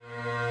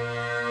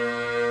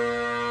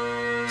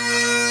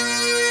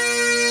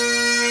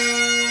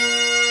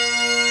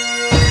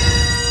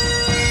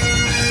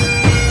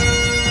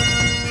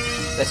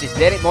This is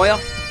Derek Moyer,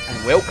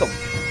 and welcome to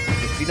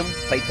the Freedom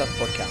Fighter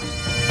Podcast.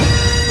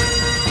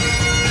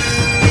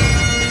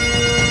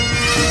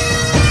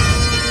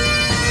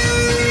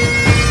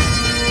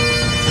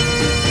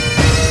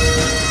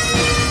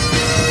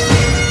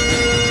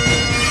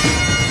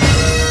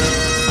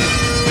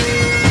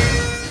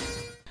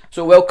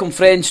 So welcome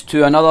friends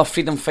to another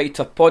Freedom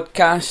Fighter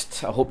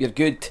Podcast. I hope you're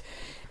good.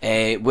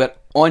 We're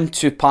on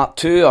to part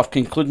 2, our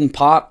concluding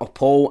part of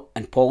Paul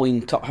and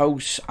Pauline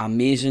Tuthill's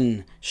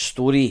amazing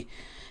story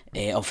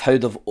of how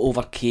they've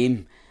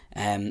overcame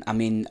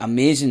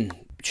amazing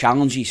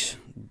challenges,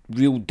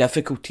 real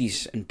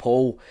difficulties, and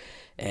Paul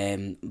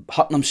hurting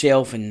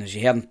himself, and as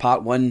you heard in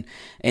part 1,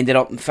 ended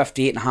up in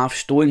 58.5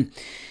 stone.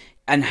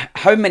 And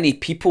how many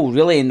people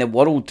really in the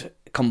world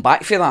come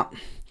back for that?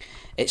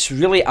 It's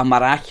really a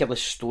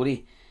miraculous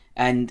story.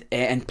 And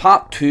in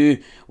part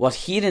 2, we're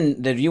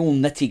hearing the real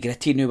nitty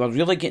gritty now. We're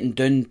really getting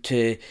down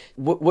to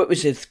what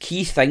was the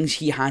key things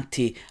he had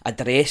to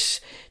address,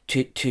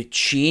 to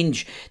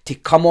change, to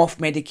come off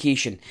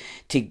medication,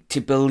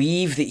 to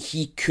believe that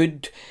he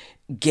could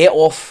get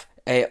off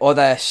all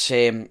this,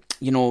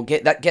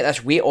 get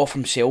this weight off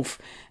himself,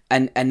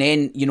 and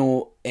then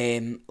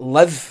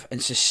live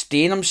and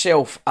sustain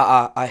himself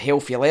at a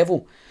healthy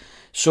level.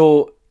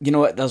 So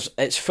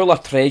it's full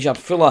of treasure,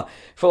 full of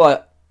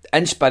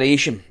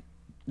inspiration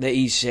that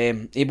he's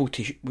able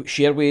to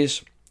share with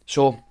us.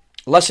 So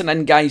listen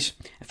in, guys.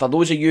 For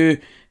those of you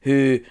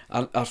who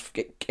are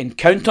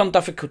encountering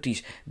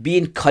difficulties, be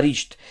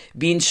encouraged,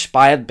 be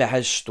inspired by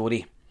his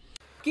story.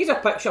 Paint a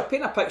picture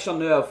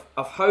now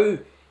of how,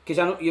 because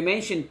I know you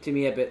mentioned to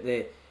me about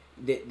the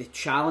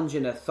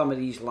challenging of some of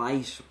these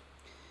lies,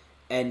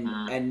 and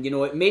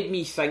it made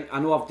me think. I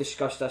know I've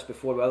discussed this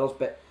before with others,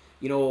 but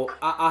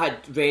I had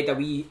read a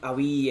wee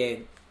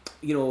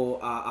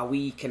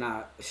kind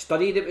of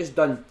study that was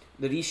done,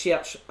 the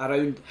research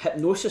around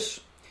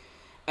hypnosis,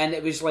 and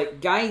it was like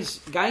guys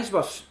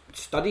were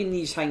studying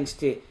these things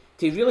to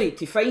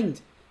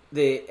find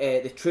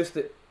the truth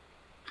that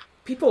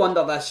people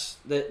under this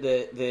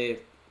under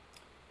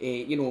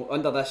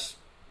this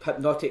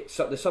hypnotic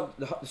the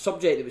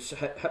subject that was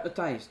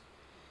hypnotised,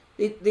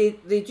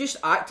 they just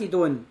acted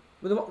on,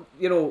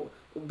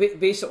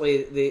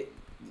 basically they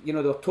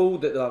were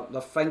told that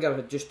their finger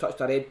had just touched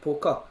a red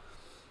poker,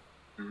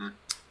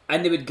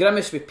 and they would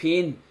grimace with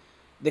pain.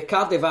 The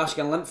cardiovascular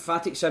and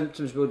lymphatic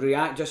symptoms would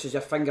react just as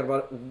your finger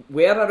were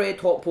a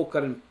red hot poker,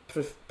 and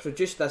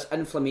produce this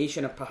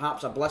inflammation and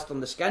perhaps a blister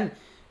on the skin.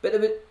 But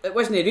it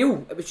wasn't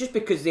real. It was just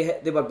because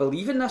they were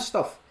believing this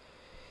stuff.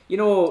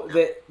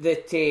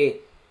 That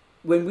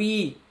when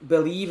we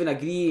believe and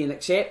agree and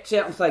accept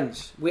certain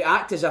things, we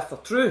act as if they're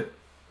true.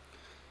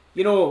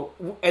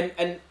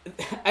 And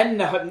in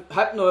the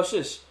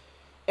hypnosis,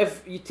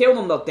 if you tell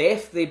them they're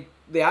deaf, they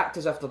act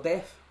as if they're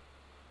deaf.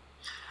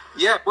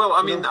 Yeah, well,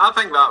 I mean, I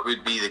think that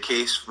would be the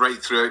case right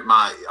throughout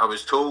I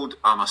was told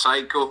I'm a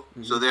psycho,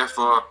 so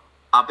therefore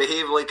I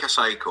behave like a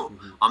psycho.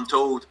 I'm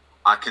told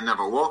I can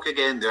never walk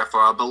again, therefore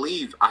I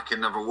believe I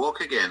can never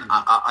walk again.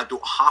 I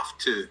don't have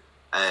to.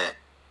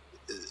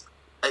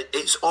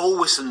 It's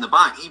always in the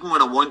back, even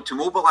when I want to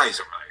mobilise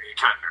it. You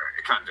can't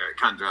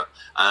do it.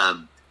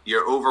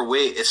 You're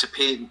overweight. It's a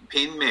pain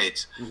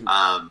meds,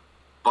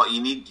 but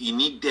you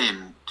need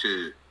them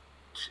to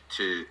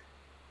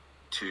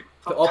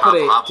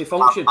operate, to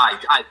function.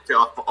 To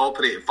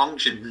operate and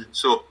function.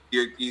 So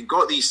you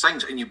got these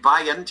things, and you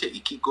buy into it.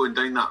 You keep going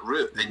down that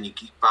route, and you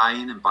keep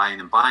buying and buying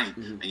and buying,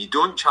 and you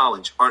don't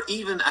challenge. Or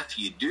even if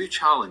you do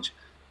challenge,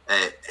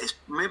 it's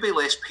maybe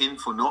less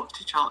painful not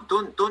to challenge.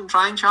 Don't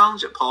try and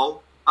challenge it,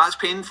 Paul. That's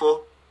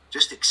painful.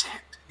 Just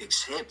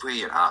accept where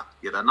you're at.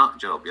 You're a nut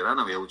job. You're in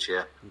a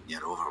wheelchair.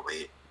 You're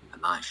overweight,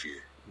 and that's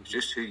you. It's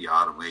just who you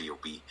are and where you'll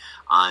be.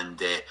 And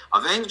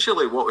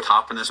eventually what would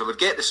happen is I would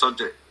get the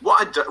subject.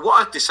 What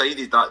I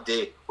decided that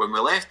day when we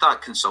left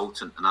that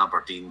consultant in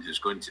Aberdeen who's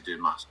going to do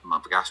my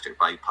gastric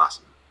bypass,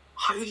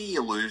 how do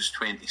you lose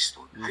 20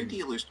 stone? How do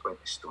you lose 20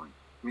 stone?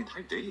 I mean,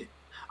 how do you?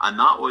 And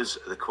that was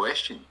the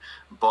question.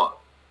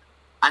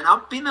 And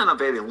I've been in a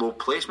very low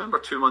place. Remember,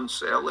 2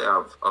 months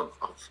earlier I've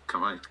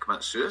committed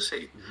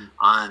suicide.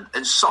 And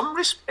in some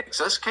respects,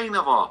 this kind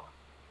of a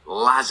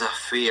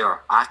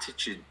laissez-faire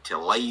attitude to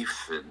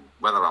life and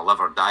whether I live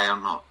or die or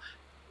not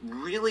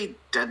really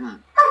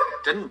didn't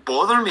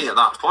bother me at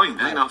that point.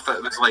 If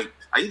it was like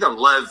I either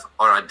live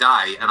or I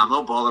die, and I'm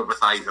not bothered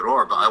with either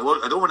or, but I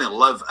don't want to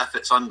live if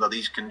it's under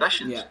these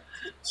conditions.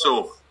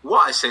 So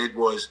what I said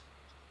was,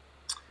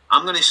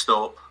 I'm going to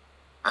stop.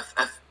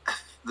 If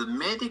the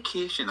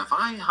medication, if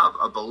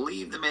I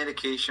believe the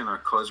medication are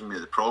causing me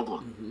the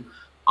problem,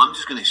 I'm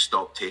just going to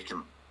stop taking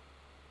them.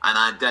 And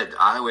I did.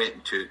 I went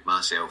and took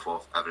myself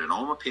off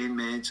all my pain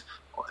meds,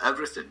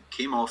 everything,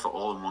 came off it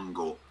all in one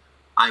go.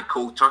 I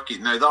cold turkey.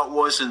 Now, that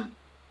wasn't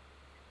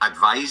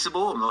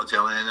advisable. I'm not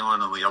telling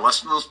anyone of your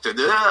listeners to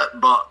do it,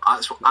 but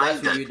that's what I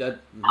did. You did.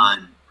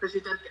 And Because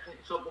you did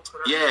get trouble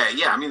for it.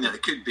 Yeah. I mean,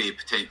 it could be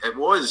potential. It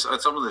was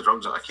some of the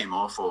drugs that I came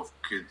off of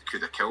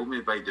could have killed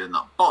me by doing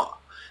that. But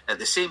at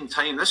the same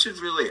time, this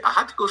is really. I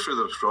had to go through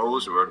the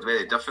withdrawals. They were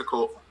very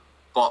difficult.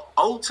 But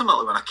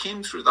ultimately, when I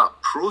came through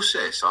that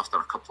process after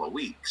a couple of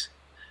weeks,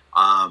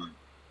 I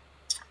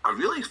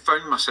really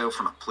found myself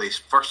in a place,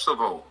 first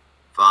of all,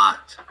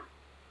 that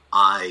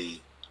I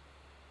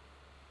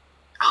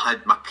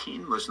had, my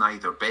pain was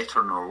neither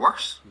better nor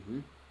worse.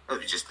 It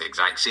was just the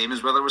exact same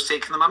as whether I was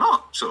taking them or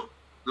not. So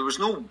there was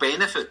no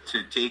benefit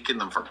to taking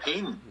them for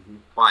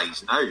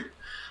pain-wise now.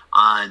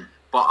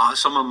 But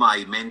some of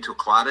my mental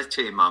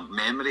clarity, my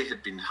memory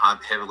had been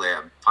heavily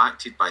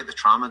impacted by the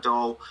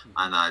tramadol,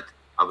 and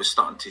I was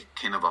starting to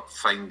kind of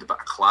find a bit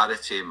of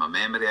clarity in my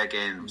memory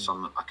again.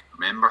 I could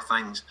remember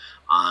things.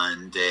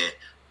 And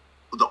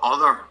the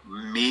other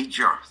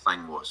major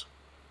thing was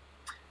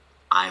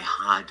I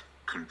had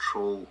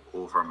control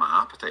over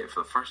my appetite.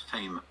 For the first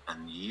time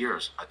in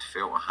years, I'd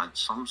felt I had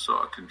some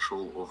sort of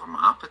control over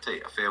my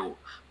appetite. I felt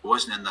I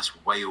wasn't in this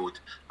wild.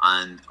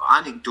 And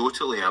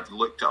anecdotally, I've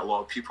looked at a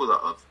lot of people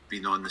that have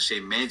been on the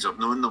same meds. I've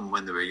known them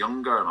when they were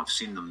younger, and I've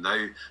seen them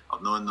now.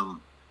 I've known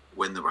them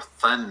when they were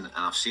thin, and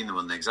I've seen them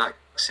on the exact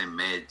same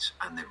meds,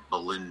 and they've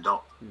ballooned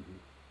up.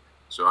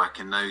 So I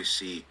can now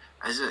see,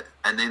 is it?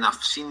 And then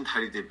I've seen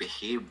how they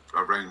behave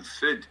around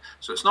food.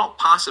 So it's not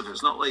passive.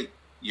 It's not like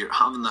you're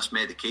having this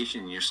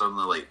medication and you're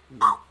suddenly like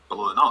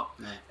blowing up.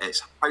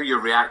 It's how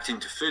you're reacting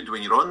to food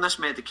when you're on this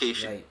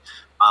medication,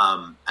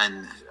 and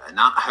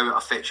that, how it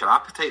affects your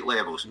appetite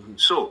levels.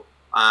 So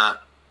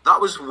that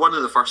was one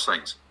of the first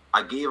things.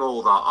 I gave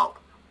all that up.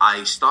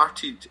 I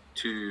started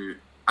to,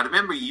 I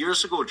remember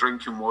years ago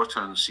drinking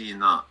water and seeing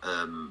that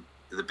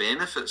the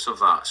benefits of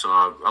that. So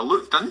I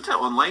looked into it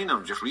online.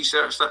 I've just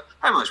researched it.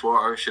 How much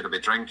water should I be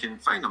drinking?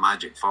 Found a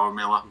magic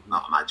formula,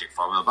 not a magic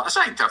formula, but a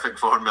scientific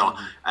formula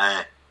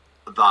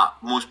that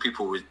most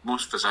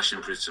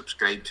physicians would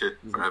subscribe to.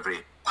 For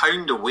every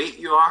pound of weight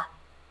you are,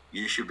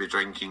 you should be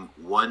drinking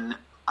 1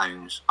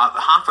 ounce,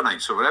 half an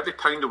ounce. So for every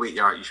pound of weight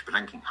you are, you should be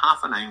drinking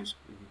half an ounce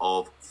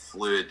of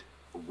fluid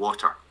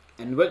water.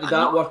 And what did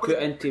that work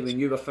out into when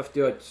you were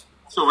 50 odds?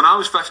 So when I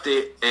was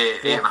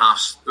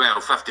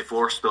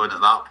 54 stone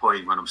at that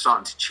point, when I'm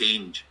starting to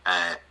change,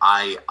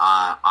 I'm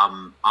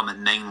at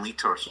 9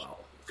 litres. Wow,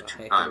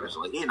 I was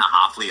like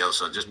 8.5 litres,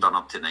 so I just done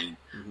up to 9.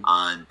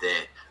 And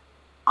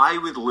I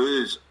would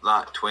lose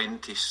that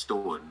 20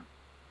 stone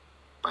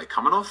by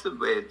coming off the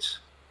beds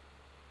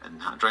and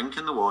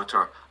drinking the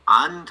water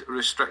and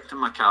restricting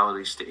my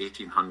calories to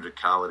 1,800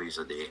 calories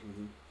a day.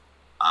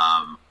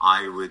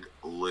 I would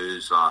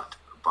lose that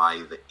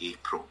by the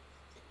April.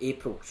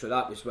 So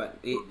that was what,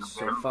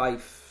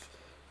 5,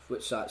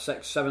 what's that,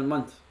 6, 7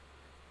 months?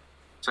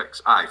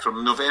 6,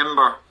 from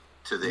November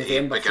to the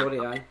November, beginning.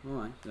 sorry,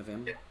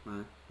 November. Yeah.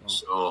 Wow.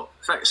 So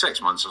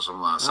 6 months or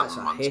something like that. That's 7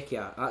 a months. heck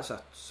yeah, that's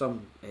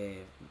some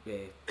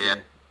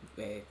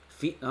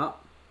feat, that.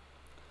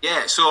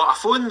 Yeah, so I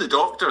phoned the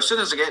doctor. As soon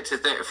as I get to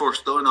 34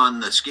 stone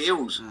on the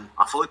scales,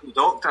 I phoned the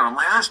doctor. I'm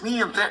like, that's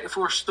me, I'm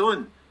 34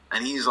 stone.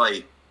 And he's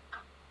like,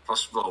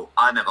 first of all,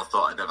 I never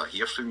thought I'd ever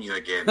hear from you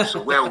again.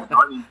 So well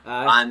done.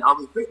 And I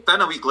was booked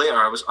in a week later.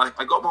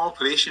 I got my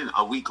operation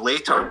a week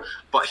later.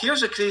 But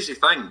here's the crazy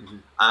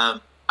thing.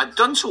 I'd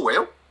done so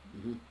well.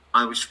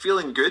 I was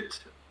feeling good.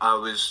 I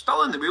was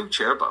still in the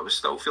wheelchair, but I was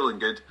still feeling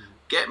good.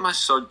 Get my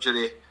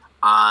surgery,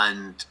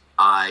 and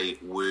I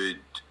would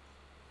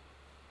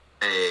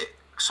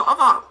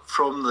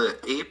from the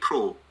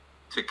April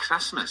to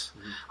Christmas,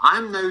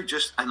 I'm now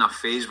just in a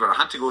phase where I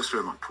had to go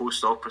through my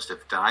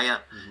post-operative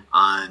diet,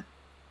 and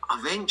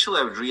eventually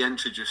I would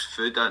reintroduce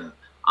food in,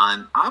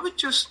 and I would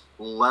just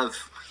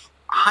live.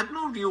 I had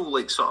no real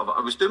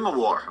I was doing my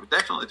water. I was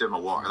definitely doing my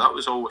water. That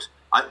was always.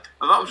 That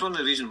was one of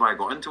the reasons why I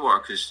got into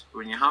water, because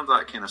when you have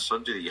that kind of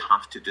surgery, you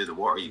have to do the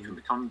water. You can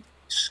become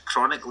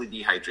chronically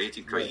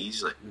dehydrated quite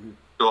easily.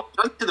 So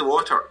I did the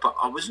water, but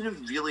I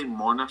wasn't really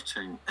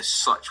monitoring as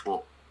such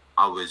what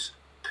I was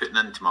putting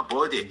into my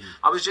body.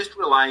 I was just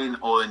relying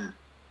on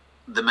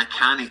the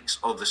mechanics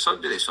of the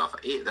surgery. So if I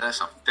ate this,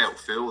 I felt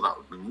full, that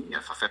would be me.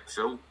 If I felt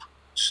full,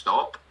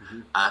 stop.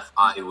 If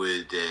I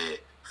would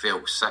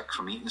felt sick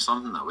from eating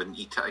something, I wouldn't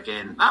eat it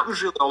again. That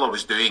was really all I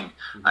was doing.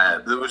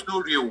 There was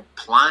no real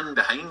plan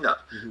behind it.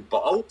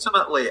 But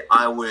ultimately,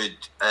 I would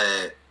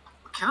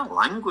kind of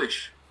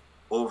languish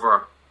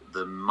over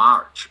the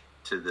March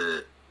to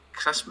the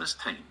Christmas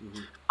time.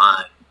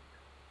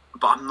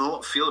 But I'm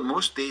not feeling,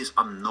 most days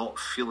I'm not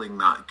feeling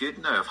that good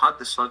now. I've had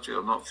the surgery,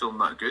 I'm not feeling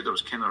that good. I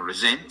was kind of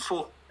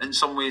resentful in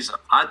some ways.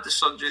 I've had the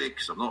surgery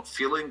because I'm not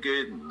feeling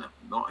good and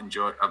I'm not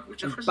enjoying it.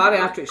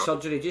 Bariatric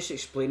surgery, just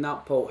explain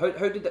that, Paul.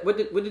 How did it, what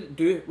did it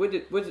do?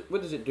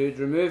 What does it do?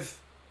 Remove?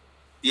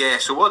 Yeah,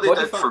 so what they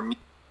did fat? for me,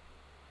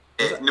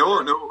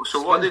 no.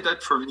 So what they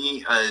did for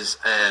me is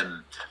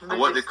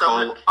what they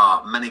call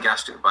a mini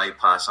gastric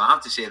bypass. And I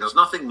have to say, there's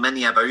nothing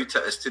mini about it.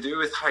 It's to do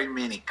with how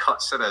many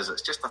cuts there is.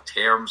 It's just a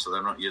term, so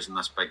they're not using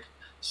this big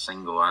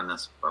single and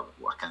this. Well,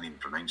 I can't even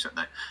pronounce it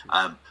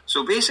now.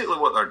 So basically,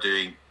 what they're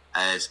doing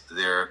is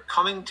they're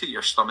coming to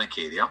your stomach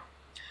area,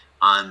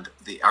 and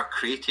they are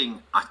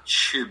creating a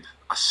tube,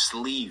 a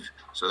sleeve.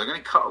 So they're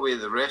going to cut away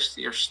the rest of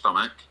your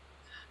stomach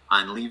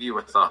and leave you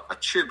with a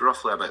tube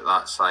roughly about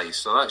that size.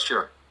 So that's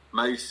your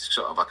mouth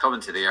sort of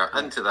coming to there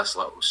into this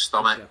little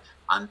stomach,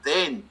 and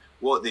then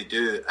what they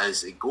do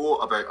is they go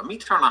about 1.5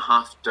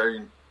 meters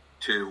down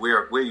to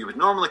where you would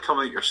normally come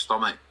out your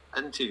stomach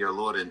into your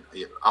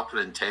your upper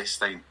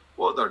intestine.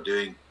 What they're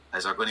doing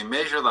is they're going to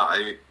measure that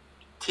out,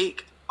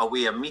 take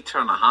away 1.5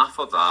 meters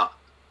of that,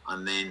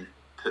 and then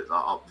put that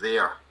up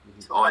there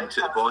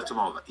onto the bottom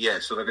of it. Yeah,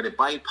 so they're going to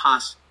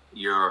bypass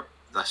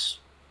this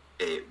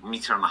 1.5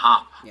 meters.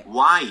 Yeah.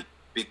 Why?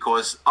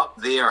 Because up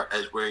there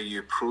is where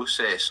you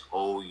process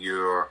all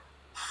your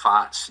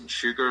fats and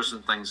sugars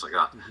and things like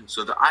that. Mm-hmm.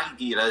 So the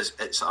idea is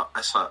it's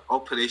an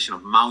operation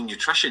of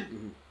malnutrition.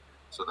 Mm-hmm.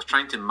 So they're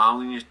trying to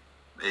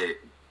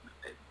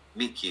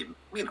make you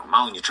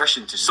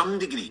malnutrition to some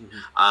degree,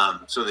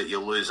 so that you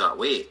lose that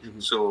weight. Mm-hmm.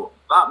 So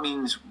that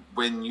means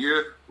when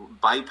you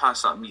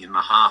bypass that 1.5 meters,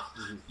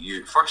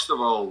 you first of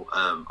all,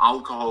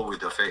 alcohol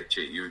would affect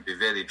you. You would be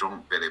very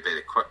drunk very,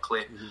 very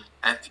quickly.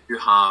 If you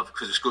have,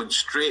 because it's going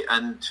straight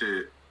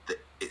into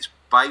it's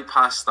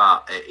bypassed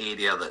that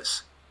area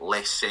that's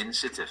less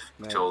sensitive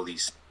to all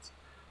these things.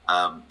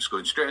 It's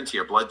going straight into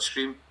your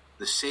bloodstream.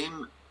 The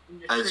same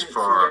as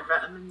for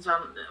vitamins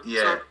aren't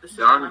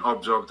they aren't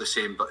absorbed the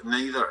same, but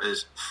neither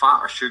is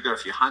fat or sugar.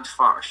 If you had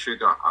fat or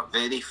sugar, a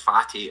very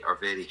fatty or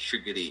very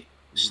sugary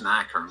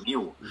snack or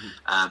meal,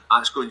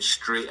 that's going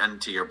straight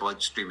into your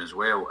bloodstream as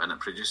well, and it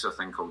produces a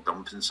thing called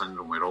dumping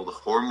syndrome, where all the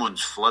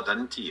hormones flood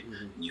into you,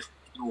 and you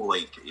feel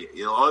like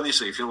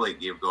you feel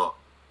like you're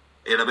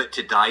about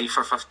to die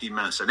for 15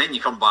 minutes, and then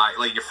you come back,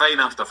 like you're fine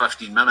after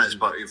 15 minutes,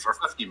 but for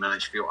 15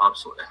 minutes you feel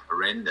absolutely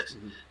horrendous.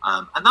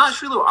 And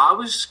that's really what I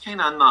was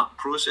kind of in that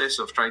process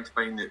of trying to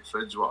find out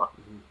foods,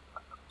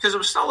 because I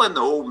was still in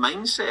the old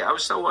mindset. I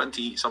was still wanting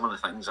to eat some of the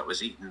things I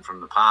was eating from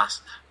the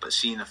past, but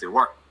seeing if they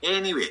work.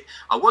 Anyway,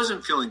 I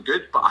wasn't feeling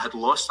good, but I had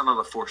lost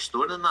another 4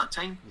 stone in that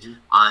time,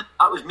 and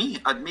that was me.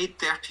 I'd made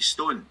 30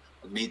 stone.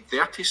 I'd made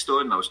 30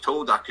 stone. I was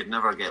told I could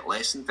never get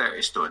less than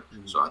 30 stone.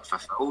 So I'd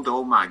fulfilled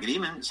all my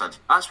agreements.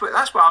 That's what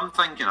I'm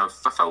thinking. I've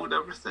fulfilled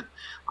everything.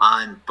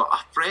 But a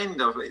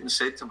friend of it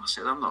said to him, I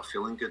said, I'm not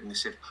feeling good. And he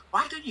said,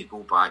 why don't you go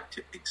back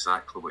to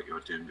exactly what you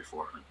were doing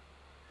beforehand?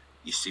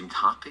 You seemed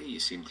happy. You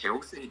seemed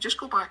healthy. Just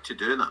go back to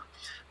doing it.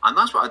 And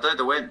that's what I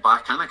did. I went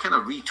back and I kind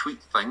of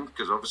retweaked things,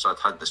 because obviously I'd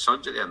had the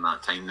surgery in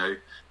that time now.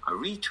 I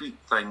retweaked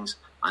things.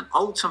 And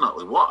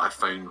ultimately what I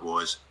found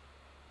was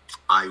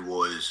I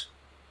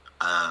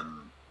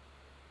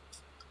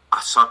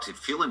started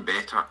feeling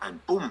better,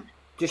 and boom.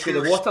 Just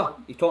with the water?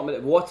 You're talking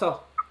about the water?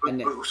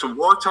 So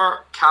water,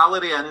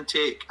 calorie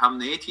intake, I'm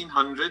the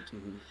 1800,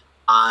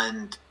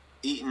 and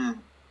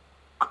eating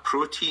a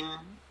protein,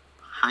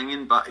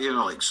 hanging back,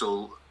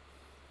 so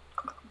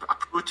a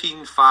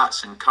protein,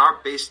 fats and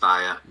carb-based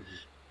diet,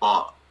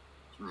 but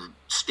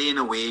staying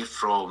away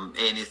from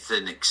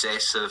anything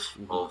excessive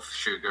of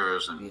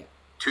sugars and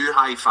too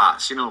high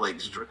fats,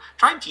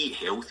 trying to eat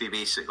healthy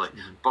basically,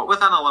 but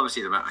within a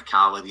limited amount of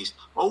calories.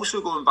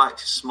 Also going back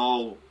to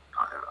small,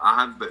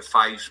 I had about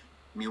 5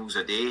 meals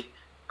a day.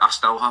 I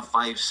still have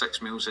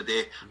 5-6 meals a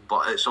day,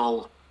 but it's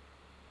all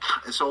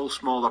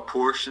smaller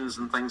portions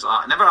and things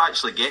like that. I never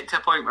actually get to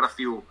a point where I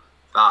feel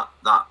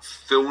that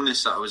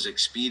fullness that I was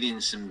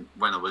experiencing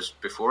when I was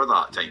before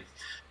that time,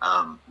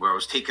 where I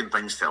was taking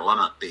things to a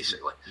limit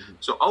basically.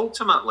 So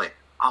ultimately,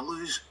 I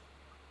lose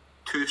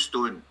 2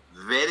 stone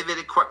very,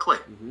 very quickly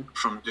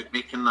from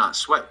making that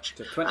switch.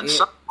 And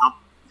so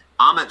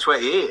I'm at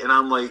 28, and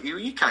I'm like,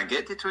 you can't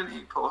get to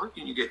 28, Paul. How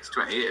can you get to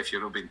 28 if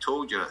you're being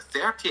told you're at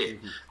 38?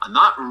 And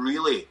that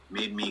really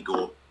made me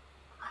go,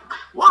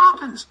 what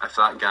happens if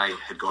that guy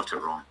had got it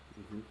wrong?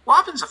 What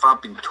happens if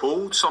I've been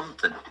told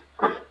something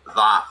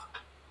that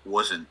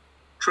wasn't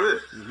true?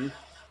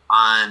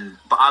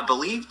 But I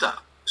believed it.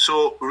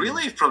 So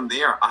really from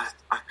there, I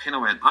kind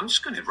of went, I'm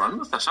just going to run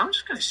with this. I'm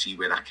just going to see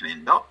where I can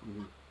end up.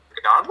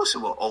 Regardless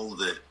of what all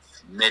the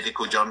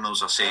medical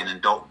journals are saying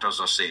and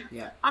doctors are saying,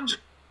 I'm just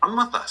run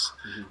with this.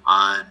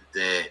 And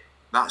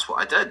that's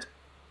what I did.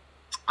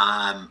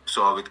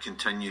 So I would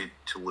continue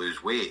to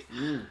lose weight.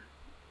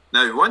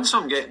 Now, once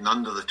I'm getting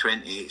under the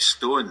 28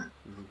 stone,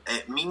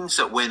 it means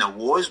that when I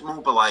was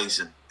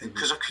mobilising,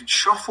 because I could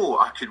shuffle,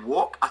 I could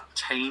walk a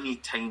tiny,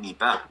 tiny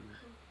bit,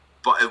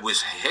 but it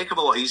was a heck of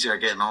a lot easier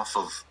getting off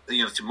of,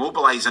 to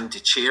mobilise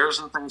into chairs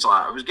and things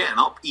like that. I was getting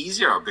up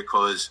easier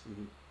because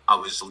I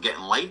was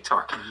getting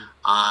lighter,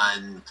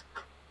 and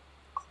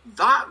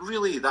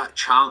that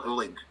challenge,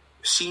 like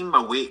seeing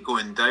my weight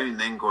going down,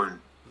 then going,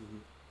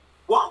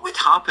 what would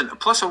happen?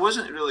 Plus, I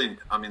wasn't really.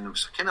 I mean, there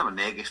was kind of a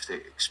negative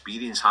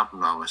experience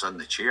happening when I was in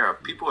the chair.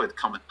 People had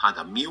come and had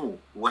a meal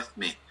with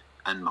me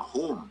in my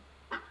home,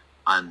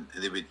 and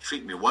they would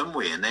treat me one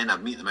way, and then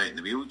I'd meet them out in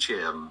the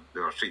wheelchair, and they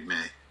were treating me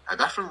a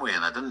different way,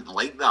 and I didn't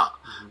like that.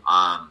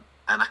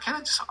 And I kind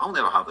of just, I'll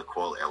never have the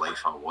quality of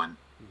life I want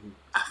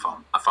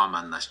if I'm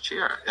in this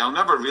chair. I'll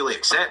never really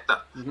accept it.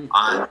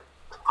 And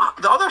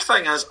the other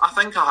thing is, I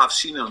think I have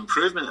seen an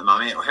improvement in my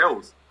mental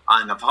health,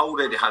 and I've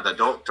already had a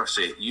doctor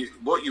say,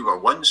 what you were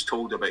once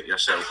told about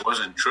yourself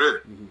wasn't true.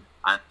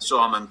 And so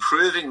I'm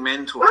improving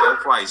mental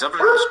health wise.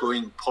 Everything's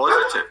going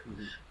positive.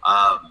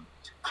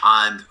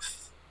 And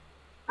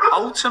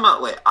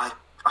ultimately, I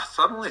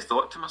thoroughly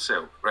thought to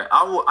myself, right,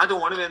 I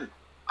don't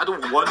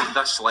want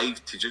this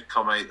life to just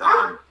come out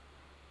that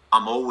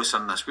I'm always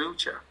in this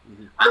wheelchair.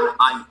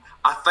 And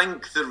I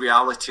think the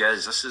reality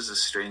is, this is a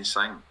strange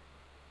thing,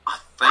 I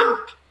think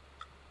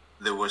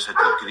there was a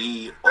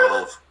degree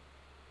of,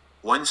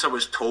 once I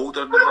was told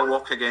I'd never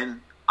walk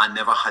again, I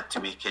never had to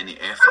make any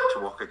effort to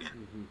walk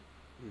again.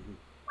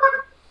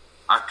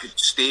 I could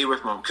stay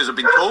with mum, because I've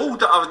been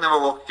told that I would never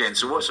walk again,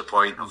 so what's the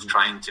point of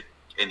trying to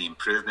make any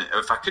improvement?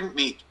 If I couldn't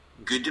make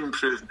good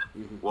improvement,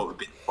 what would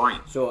be the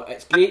point? So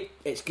it's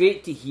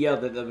great to hear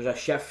that there was a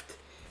shift,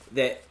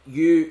 that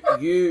you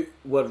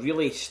were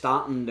really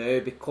starting now,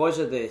 because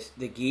of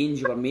the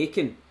gains you were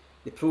making,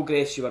 the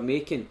progress you were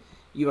making,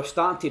 you were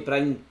starting to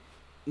bring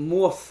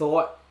more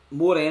thought,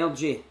 more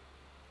energy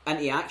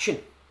into action,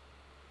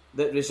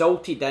 that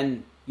resulted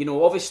in,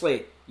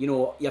 obviously,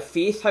 your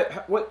faith.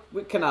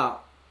 What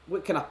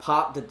kind of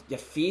part did your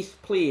faith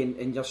play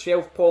in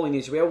yourself, Pauline,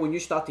 as well, when you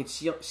started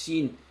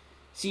seeing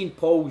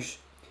Paul's,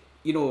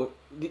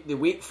 the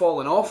weight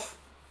falling off?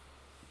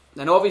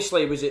 And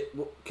obviously, was it,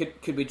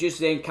 could we just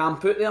then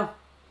camp out there?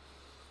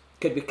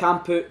 Could we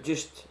camp out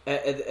just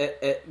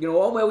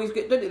oh well, we've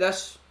got down to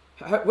this?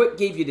 What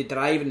gave you the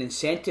drive and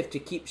incentive to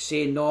keep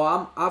saying,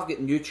 no, I've got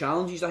new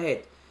challenges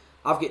ahead.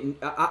 I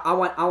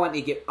want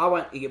to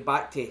get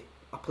back to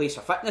a place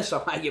of fitness. I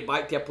want to get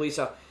back to a place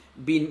of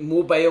being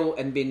mobile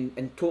and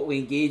being totally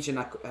engaged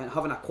and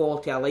having a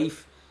quality of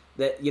life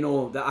that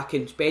that I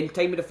can spend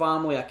time with the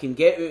family. I can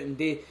get out and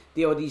do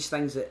all these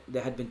things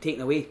that had been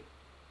taken away.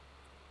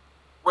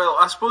 Well,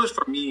 I suppose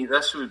for me,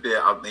 this would be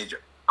a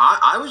major.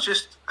 I was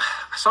just,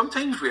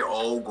 sometimes we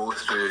all go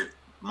through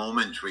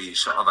moments where you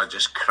sort of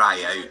just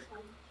cry out.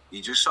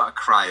 You just sort of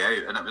cry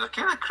out, and it was a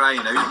kind of crying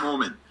out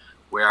moment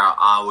where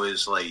I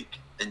was like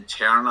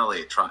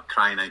internally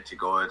crying out to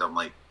God. I'm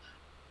like,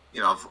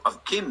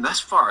 I've came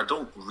this far. I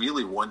don't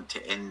really want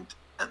to end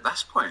at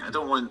this point. I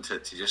don't want to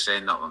just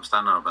end up, I'm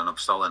standing up and I'm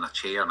still in a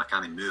chair and I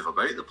can't move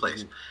about the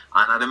place. And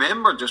I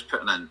remember just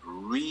putting in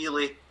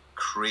really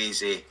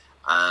crazy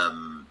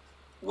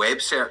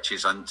web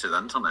searches into the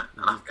internet,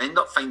 and I end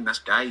up finding this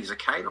guy. He's a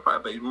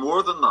chiropractor, but he's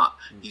more than that.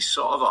 He's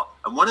sort of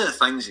and one of the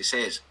things he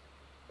says,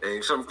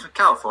 so from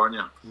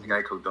California, a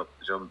guy called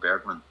Dr. John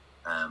Bergman,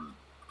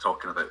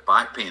 talking about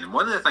back pain, and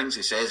one of the things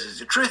he says is,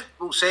 the truth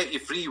will set you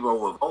free. Well,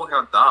 we've all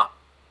heard that.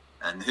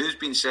 And who's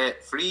been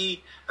set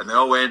free? And they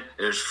all went,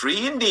 it's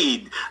free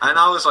indeed. And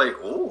I was like,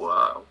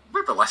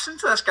 maybe listen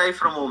to this guy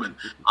for a moment.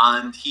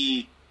 And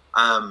he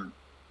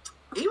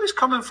was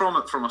coming from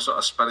it from a sort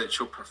of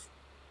spiritual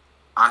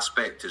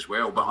aspect as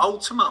well. But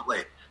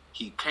ultimately,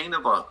 he kind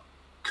of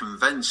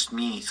convinced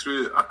me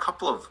through a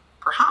couple of,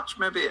 perhaps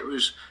maybe it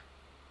was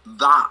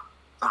that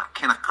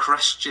kind of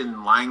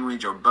Christian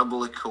language or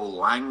biblical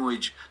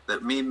language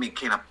that made me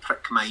kind of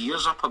prick my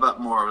ears up a bit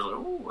more. I was like,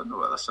 I know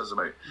what this is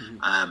about.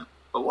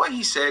 But what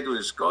he said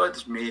was,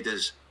 God's made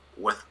us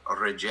with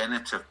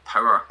regenerative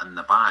power in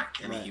the back,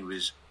 and he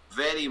was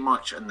very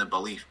much in the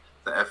belief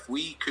that if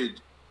we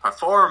could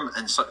perform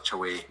in such a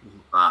way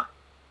that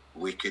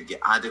we could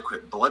get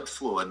adequate blood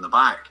flow in the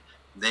back,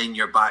 then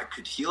your back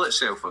could heal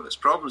itself of its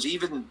problems.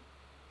 Even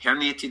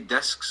herniated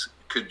discs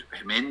could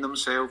mend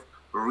themselves,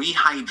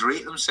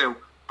 rehydrate themselves,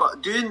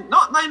 but doing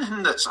not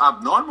anything that's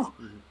abnormal,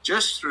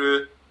 just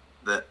through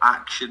the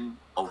action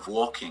of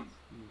walking.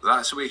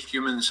 That's the way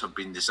humans have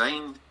been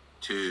designed,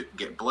 to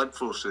get blood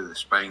flow through the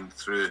spine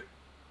through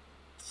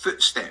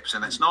footsteps,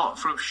 and it's not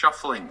from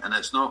shuffling and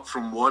it's not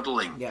from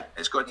waddling.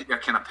 It's got to be a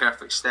kind of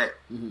perfect step.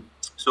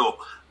 So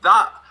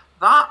that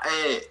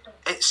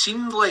it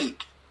seemed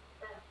like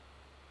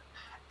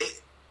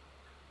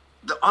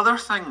the other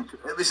thing,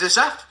 it was as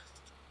if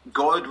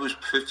God was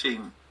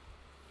putting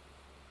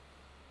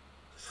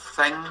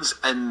things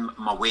in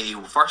my way,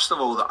 first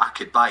of all, that I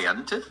could buy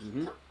into,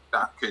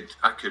 that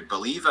I could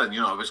believe in.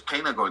 I was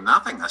kind of going, I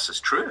think this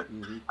is true.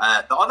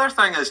 The other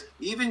thing is,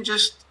 even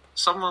just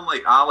someone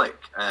like Alec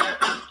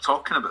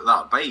talking about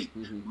that bike,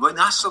 when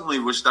I suddenly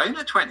was down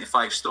at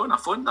 25 stone, I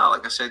phoned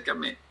Alec, I said,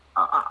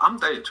 I'm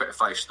down at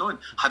 25 stone.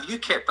 Have you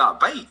kept that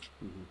bike?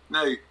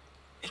 Now,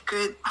 he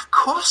could, of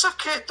course I've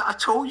kept it. I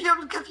told you I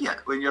would give you it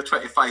when you're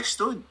 25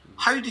 stone.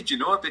 How did you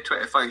know I'd be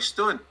 25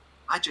 stone?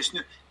 I just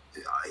knew.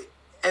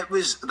 It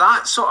was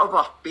that sort of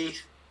a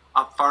faith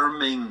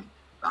affirming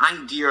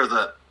idea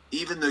that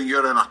even though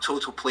you're in a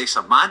total place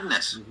of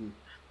madness,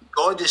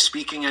 God is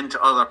speaking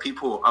into other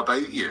people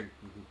about you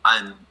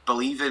and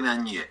believing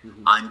in you.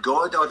 And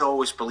God had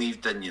always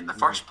believed in you in the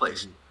first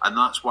place. And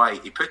that's why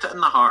he put it in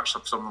the hearts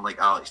of someone like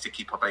Alex to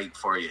keep a bike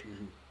for you.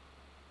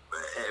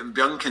 It would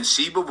be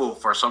inconceivable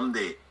for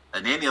somebody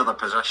in any other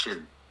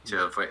position to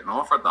have went and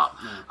offered that.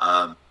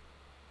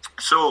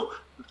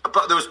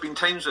 But there's been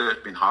times where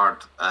it's been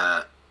hard.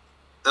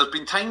 There's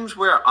been times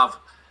where I've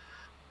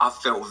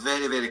felt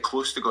very, very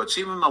close to God.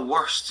 See, even my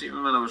worst,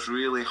 even when I was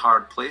really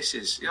hard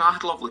places, I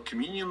had lovely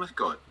communion with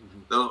God.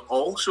 There have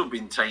also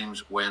been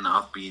times when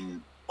I've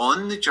been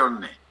on the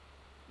journey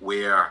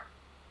where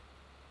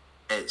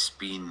it's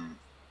been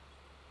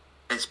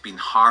it's been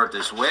hard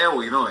as well.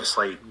 It's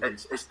like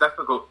it's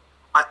difficult.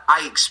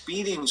 I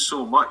experienced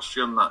so much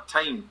during that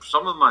time.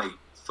 Some of my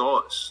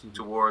thoughts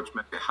towards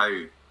maybe how,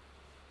 in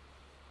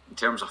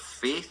terms of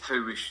faith,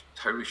 how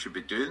we should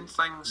be doing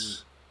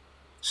things.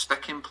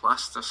 Sticking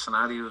plaster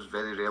scenarios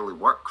very rarely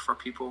work for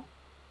people.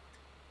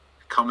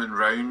 Coming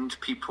round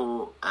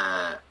people.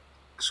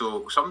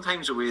 So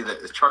sometimes the way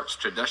that the church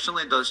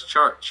traditionally does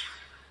church,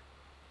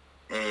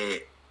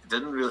 it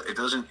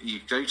doesn't. You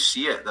don't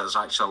see it. There's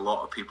actually a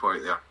lot of people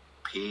out there,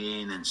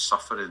 pain and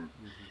suffering,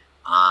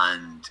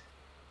 and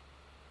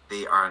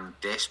they are in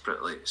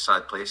desperately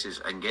sad places.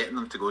 And getting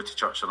them to go to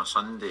church on a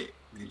Sunday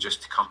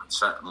just to come and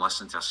sit and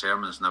listen to a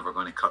sermon is never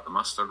going to cut the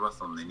mustard with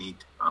them. They need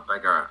a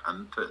bigger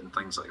input and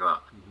things like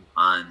that.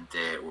 And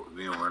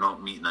we're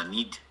not meeting a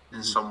need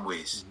in some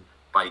ways.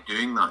 By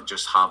doing that,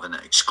 just having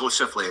it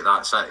exclusively,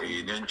 that's it.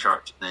 You're doing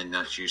church, and then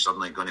that's you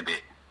suddenly going to be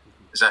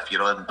as if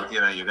you're on.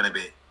 You're going to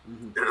be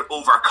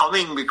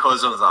overcoming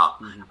because of that.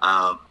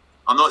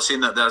 I'm not saying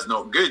that that's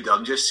not good.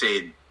 I'm just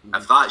saying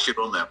if that's your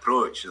only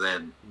approach,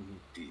 then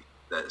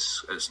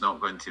it's not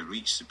going to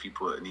reach the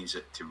people it needs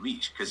it to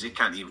reach, because they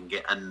can't even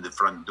get in the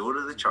front door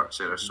of the church.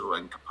 They're so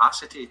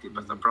incapacitated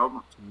with their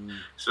problems.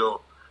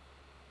 So.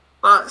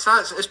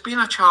 It's been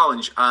a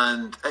challenge,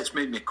 and it's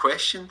made me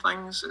question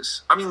things.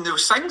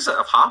 Those things that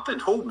have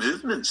happened, whole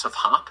movements have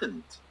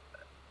happened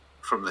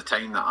from the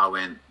time that I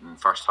went and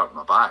first hurt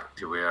my back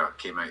to where I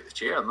came out of the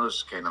chair, and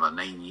those kind of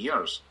 9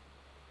 years.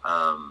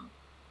 Whole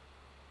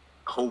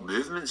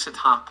movements had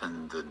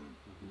happened, and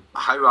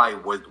how I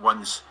would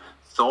once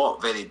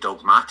thought very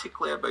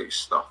dogmatically about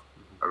stuff,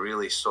 I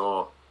really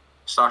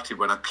started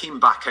when I came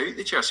back out of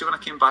the chair. See, when I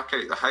came back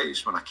out of the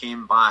house, when I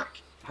came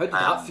back. How did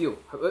that feel?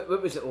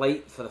 What was it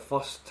like for the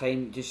first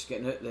time, just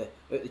getting out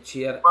the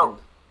chair? Well,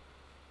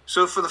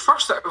 so for the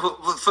first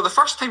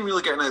time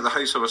really getting out of the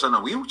house, I was in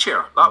a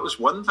wheelchair. That was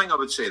one thing I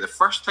would say. The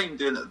first time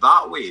doing it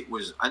that way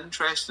was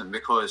interesting,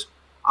 because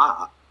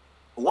I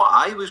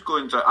was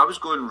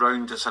going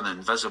round as an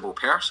invisible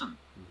person.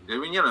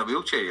 When you're in a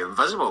wheelchair, you're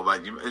invisible,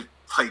 man.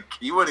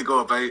 You want to go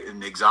about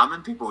and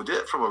examine people, do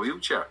it from a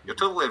wheelchair. You're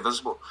totally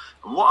invisible.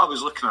 And what I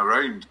was looking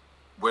around,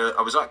 where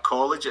I was at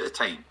college at the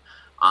time,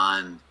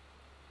 and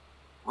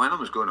when I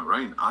was going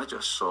around, I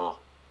just saw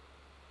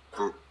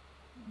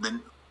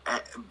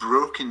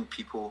broken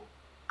people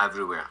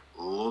everywhere,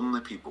 lonely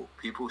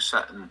people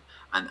sitting,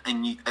 and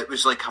it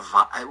was like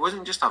it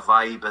wasn't just a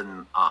vibe,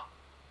 and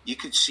you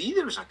could see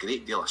there was a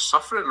great deal of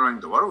suffering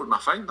around the world, and I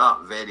found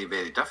that very,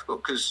 very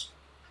difficult, because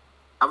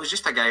I was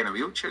just a guy in a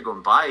wheelchair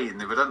going by, and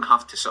they didn't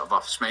have to sort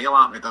of smile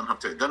at me, didn't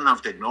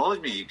have to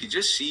acknowledge me. You could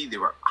just see they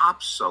were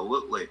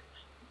absolutely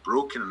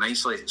broken and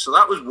isolated. So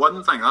that was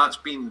one thing that's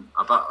been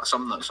about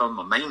something that's on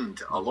my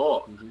mind a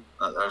lot.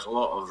 That there's a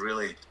lot of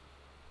really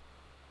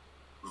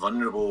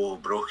vulnerable,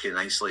 broken,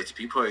 isolated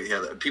people out here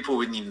that people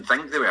wouldn't even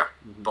think they were.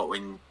 But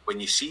when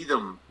you see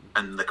them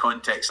in the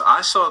context that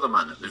I saw them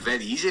in, it was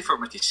very easy for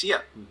me to see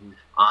it.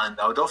 And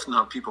I would often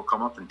have people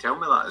come up and tell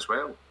me that as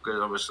well, because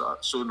I was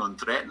so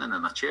non-threatening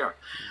in a chair.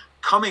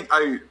 Coming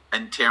out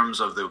in terms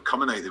of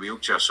coming out of the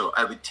wheelchair, so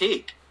I would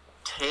take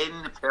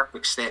 10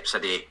 perfect steps a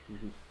day.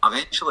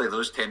 Eventually,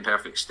 those 10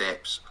 perfect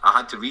steps, I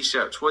had to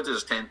research, what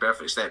does 10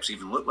 perfect steps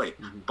even look like?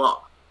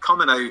 But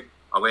coming out,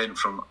 I went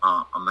from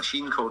a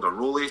machine called a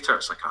rollator.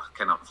 It's like a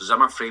kind of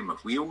Zimmer frame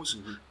with wheels,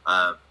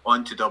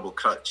 onto double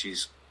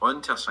crutches,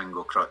 onto a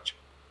single crutch,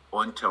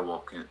 onto a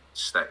walking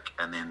stick,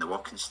 and then the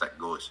walking stick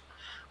goes.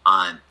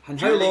 And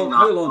how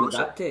long did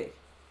that take?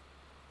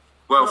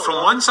 Well, from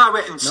once I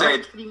went and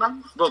said, 3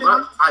 months.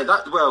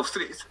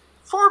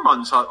 4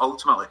 months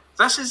ultimately.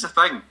 This is the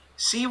thing.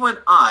 See, when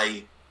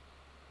I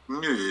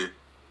knew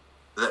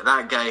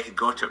that guy had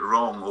got it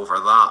wrong over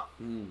that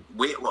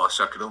weight loss,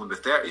 I could only be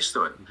 30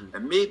 stone.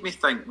 It made me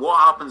think, what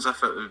happens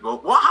if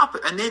what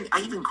happened? And then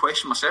I even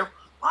questioned myself,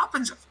 what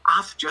happens if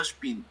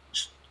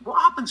what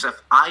happens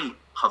if I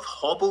have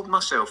hobbled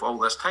myself all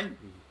this time?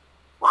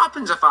 What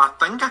happens if I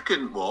think I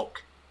couldn't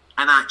walk,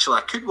 and actually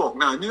I could walk?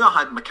 Now, I knew I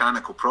had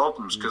mechanical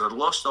problems because I'd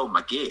lost all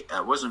my gait. I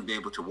wasn't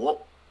able to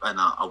walk in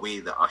a way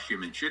that a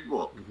human should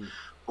walk.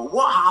 But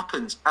what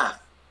happens if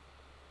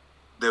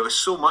there was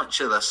so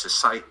much of this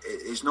society?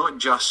 It's not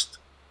just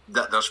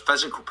that there's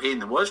physical pain.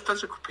 There was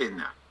physical pain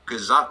there,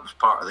 because that was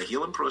part of the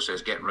healing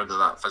process, getting rid of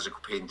that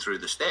physical pain through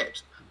the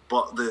steps.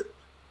 But the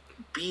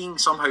being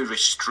somehow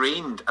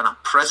restrained in a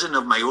prison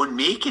of my own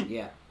making.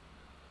 Yeah.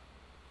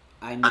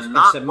 And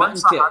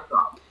submitting to it.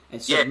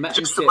 And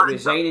submitting to it,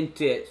 resigning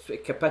to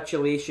it,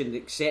 capitulation,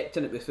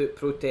 accepting it without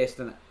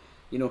protesting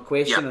it,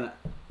 questioning it,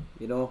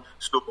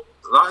 So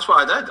that's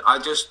what I did. I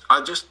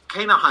just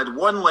kind of had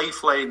one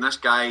lifeline. This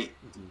guy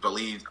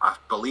I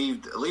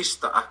believed at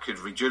least that I could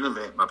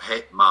rejuvenate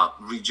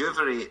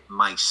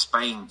my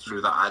spine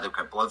through that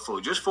adequate blood flow.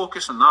 Just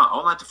focus on that.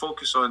 All I had to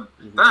focus on.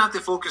 Didn't have to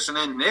focus on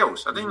anything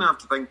else. I didn't have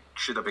to think,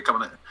 should I be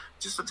coming out?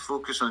 Just had to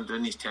focus on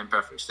doing these 10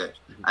 perfect steps.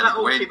 And that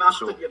all came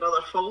after your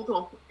other fall,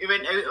 though. He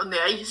went out on the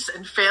ice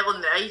and fell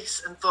on the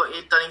ice and thought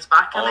he'd done his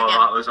back in again. Oh,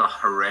 that was a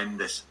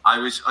horrendous. I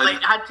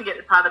had to get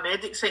the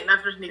paramedics out and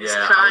everything. He was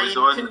crying.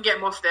 Couldn't get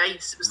him off the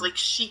ice. It was like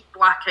sheet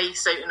black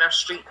ice out in our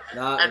street.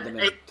 That and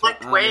it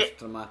looked wet.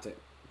 Dramatic.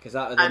 Because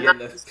that would have been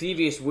the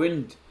previous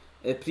wound,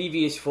 the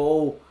previous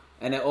fall,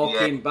 and it all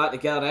came back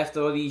together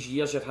after all these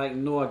years of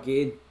thinking, no,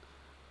 again.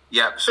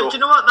 Yeah, so do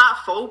you know what? That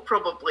fall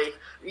probably,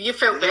 you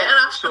felt better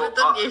after it,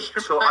 didn't you?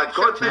 So I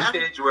got to the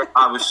stage where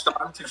I was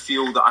starting to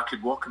feel that I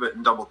could walk about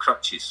in double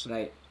crutches.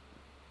 Right.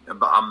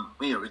 But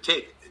it would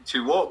take,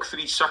 to walk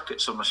 3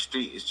 circuits on the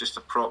street is just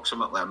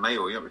approximately a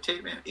mile. It would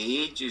take me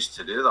ages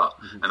to do that.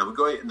 And I would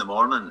go out in the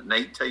morning at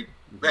night time.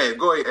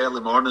 Go out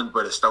early morning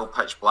where it's still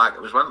pitch black.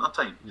 It was winter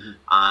time.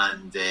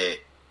 And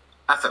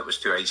if it was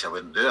too ice, I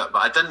wouldn't do it.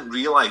 But I didn't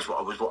realise what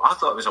I was. I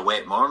thought it was a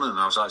wet morning, and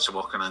I was actually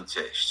walking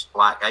into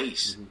black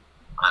ice.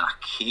 And I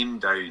came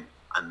down,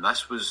 and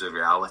this was the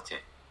reality.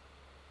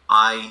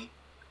 I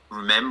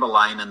remember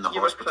lying in the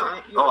hospital.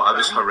 It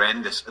was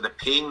horrendous. The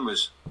pain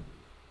was.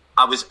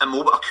 I was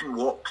immobile. I couldn't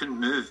walk, couldn't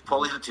move.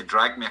 Paulie had to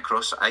drag me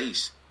across the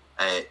ice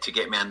to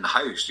get me in the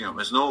house. It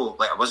was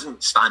I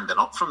wasn't standing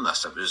up from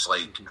this. It was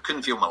like I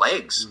couldn't feel my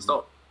legs. I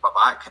thought my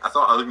back. I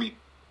thought I would be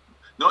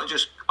not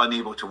just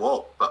unable to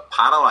walk, but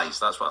paralysed.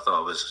 That's what I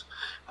thought I was.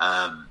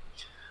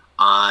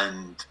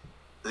 And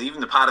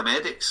even the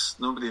paramedics,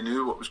 nobody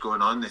knew what was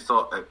going on. They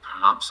thought that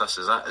perhaps this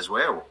is it as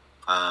well.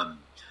 And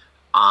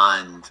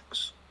I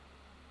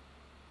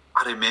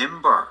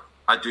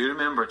do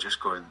remember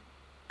just going,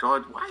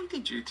 God, why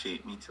did you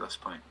take me to this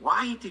point?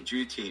 Why did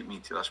you take me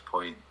to this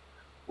point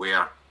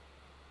where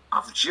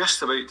I'm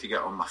just about to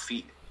get on my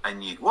feet?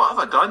 And what have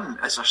I done?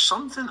 Is there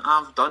something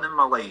I've done in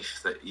my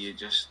life that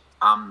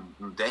I'm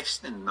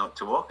destined not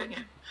to walk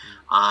again?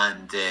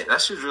 And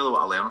this is really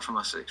what I learned from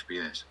this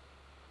experience.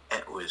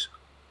 It was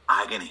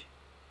agony.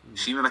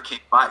 See, when I came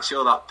back, see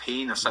all that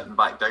pain of sitting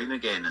back down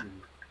again,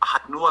 and I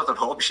had no other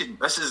option.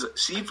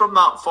 From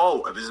that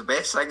fall, it was the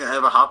best thing that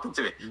ever happened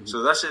to me.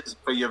 So this is,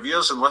 for your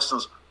viewers and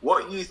listeners,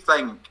 what you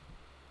think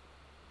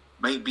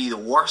might be the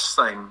worst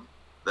thing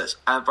that's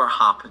ever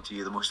happened to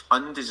you, the most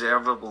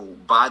undesirable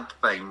bad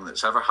thing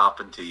that's ever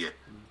happened to you,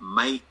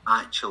 might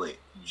actually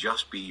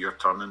just be your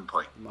turning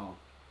point. No.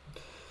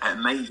 It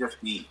might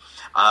just be.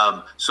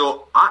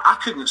 So I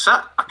couldn't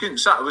sit. I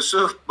was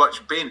so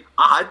much pain.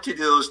 I had to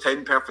do those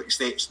 10 perfect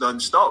steps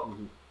non-stop.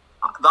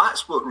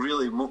 That's what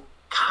really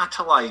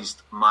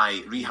catalysed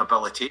my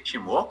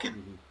rehabilitation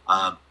walking.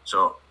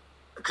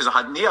 Because I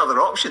had no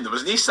other option. There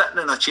was no sitting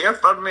in a chair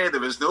for me. There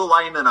was no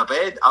lying in a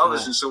bed. I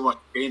was in so much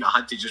pain I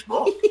had to just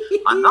walk.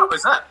 And that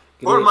was it.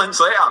 4 months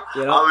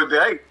later, I would be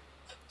out.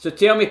 So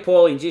tell me,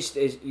 Pauline, just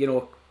as,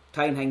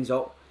 tying things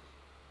up,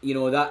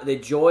 that the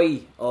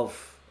joy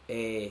of,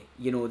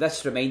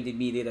 this reminded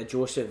me there of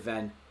Joseph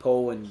and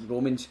Paul and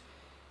Romans.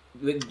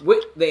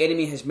 What the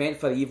enemy has meant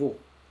for evil,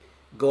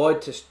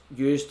 God has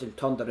used and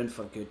turned around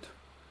for good.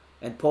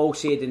 And Paul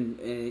said,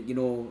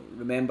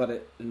 remember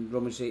it in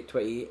Romans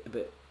 8:28,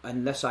 but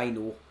and this I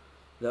know,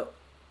 that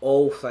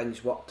all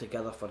things work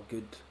together for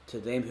good to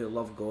them who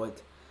love God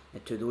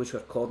and to those who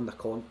are called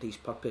according to His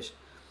purpose.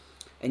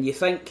 And you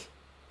think,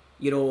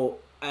 in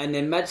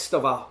the midst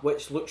of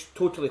which looks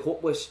totally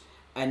hopeless,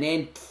 and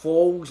then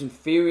falls and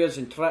failures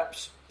and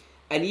trips,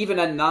 and even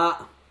in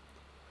that,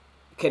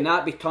 can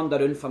that be turned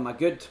around for my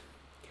good?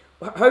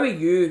 How are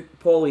you,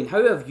 Pauline?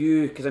 How have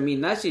you? Because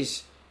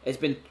it's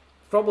been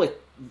probably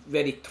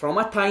very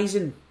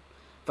traumatising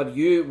for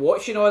you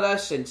watching all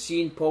this and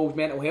seeing Paul's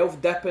mental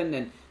health dipping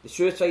and the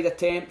suicide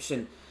attempts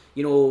and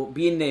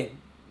being out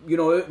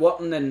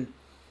working and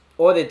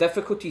all the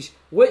difficulties.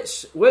 What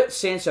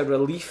sense of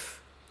relief?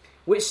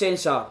 What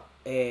sense of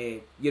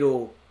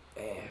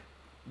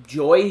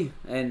joy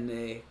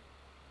and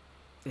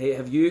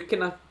have you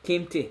kind of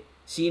came to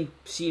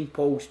seeing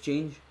Paul's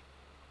change?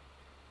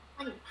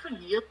 I think for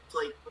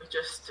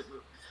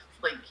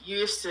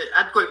years,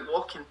 I'd go out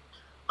walking,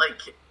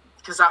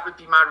 because that would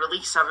be my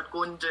release. I would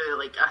go and do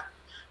a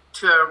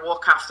 2-hour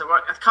walk after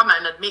work. I'd come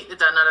in, I'd make the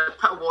dinner, I'd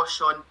put a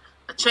wash on,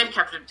 I'd check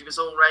everybody was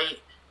all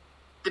right.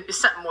 They'd be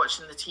sitting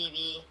watching the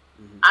TV.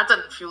 I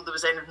didn't feel there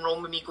was anything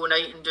wrong with me going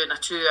out and doing a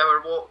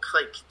 2-hour walk,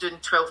 doing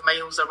 12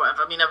 miles or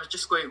whatever. I mean, I would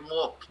just go out and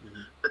walk.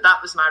 But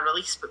that was my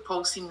release. But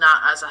Paul seen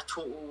that as a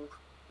total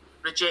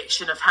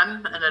rejection of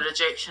him and a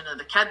rejection of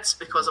the kids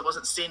because I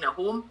wasn't staying at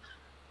home.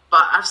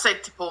 But I've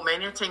said to Paul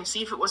many a time,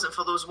 see, if it wasn't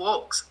for those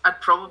walks,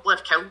 I'd probably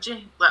have killed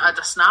you. I'd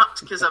have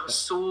snapped because I was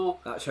so...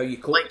 That's how you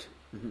coped?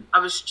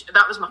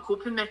 That was my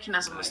coping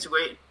mechanism, was to go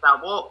out and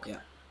that walk.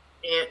 Yeah.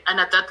 And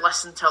I did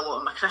listen to a lot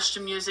of my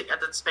Christian music. I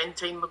did spend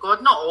time with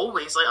God. Not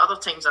always. Other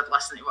times I'd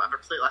listen to whatever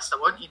playlist I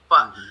wanted.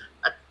 But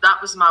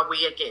that was my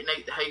way of getting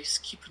out the house,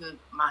 keeping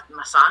my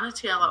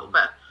sanity a little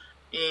bit.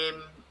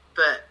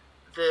 But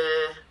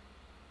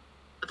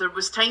there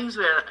was times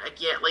where,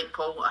 like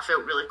Paul, I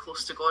felt really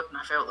close to God, and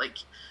I felt like,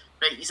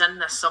 right, he's in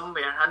this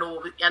somewhere. I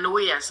know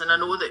he is, and I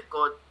know that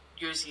God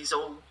uses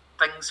all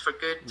things for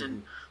good.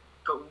 And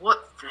but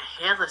what the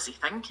hell is he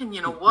thinking?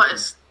 You know, what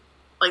is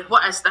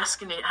this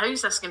going to?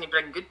 How's this going to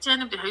bring good to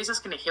anybody? How's this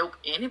going to help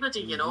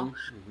anybody? You know,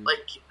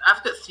 like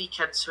I've got 3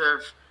 kids who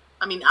have.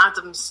 I mean,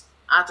 Adam's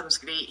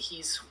great.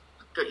 He's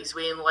got his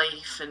way in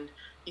life, and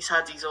he's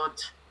had his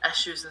odd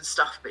issues and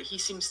stuff, but he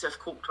seems to have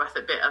coped with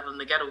it better than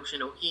the girls. You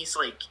know, he's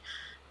like,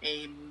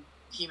 he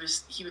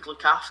would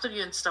look after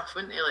you and stuff,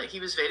 wouldn't he? Like, he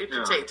was very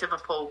protective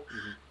of Paul,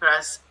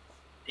 whereas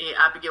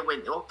Abigail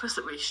went the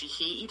opposite way. She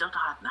hated her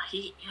dad, and I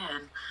hate you,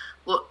 and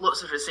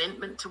lots of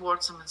resentment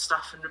towards him and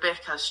stuff. And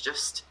Rebecca's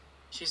just,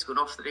 she's going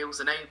off the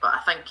rails now, but I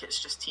think it's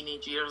just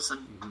teenage years,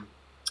 and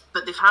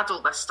that they've had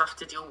all this stuff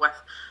to deal with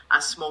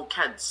as small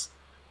kids,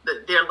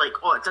 that they're like,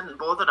 oh, it didn't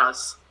bother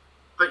us.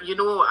 But you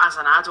know, as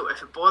an adult,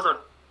 if it bothered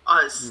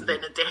us,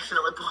 then it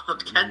definitely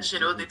bothered kids. You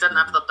know, they didn't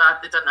have their dad,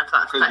 they didn't have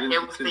that fit,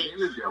 healthy,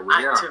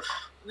 active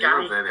they guy.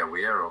 were very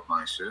aware of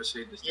my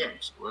suicide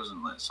attempts. It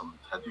wasn't like something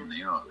hidden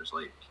there. It was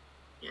like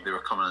they were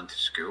coming into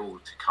school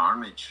to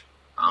carnage,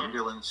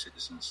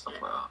 ambulances and stuff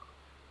like that.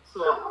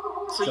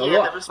 So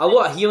there was a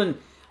lot of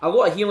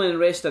healing and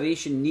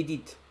restoration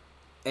needed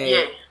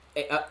in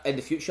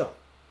the future.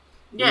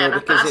 Yeah, you know,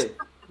 because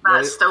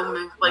that's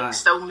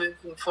still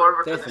moving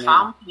forward with the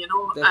family, you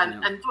know.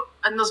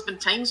 And there's been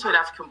times where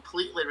I've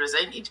completely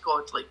resented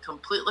God, like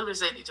completely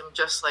resented him,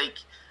 just like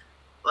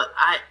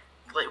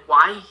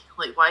why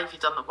have you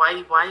done that?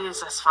 Why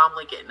is this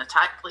family getting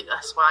attacked like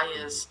this? Why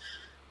is,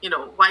 you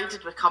know, why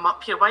did we come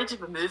up here? Why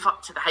did we move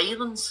up to the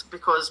Highlands?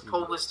 Because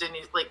Paul was doing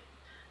it, like,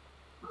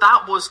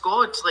 that was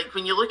God. Like,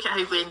 when you look at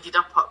how we ended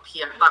up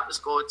here, that was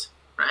God,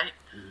 right?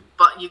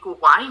 But you go,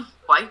 why?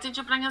 Why did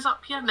you bring us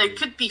up here? Now, it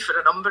could be for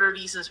a number of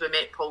reasons. We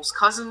met Paul's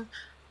cousin,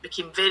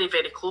 became very,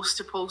 very close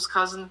to Paul's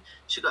cousin.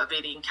 She got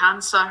ovarian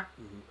cancer.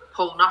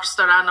 Paul nursed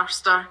her, I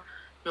nursed her.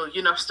 You know,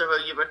 you nursed her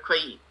while you were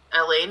quite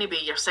ill anyway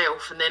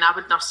yourself, and then I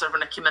would nurse her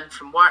when I came in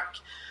from work.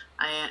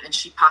 And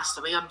she passed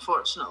away,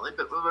 unfortunately,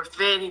 but we were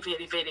very,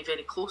 very, very,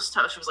 very close to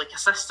her. She was like a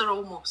sister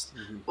almost.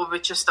 We were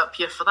just up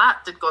here for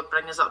that. Did God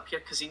bring us up here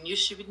because he knew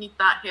she would need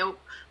that help,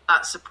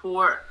 that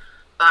support,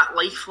 that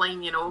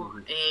lifeline, you know?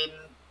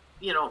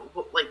 You know,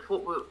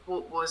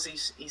 what was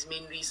his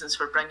main reasons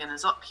for bringing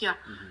us up here?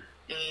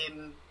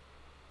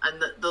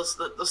 And there's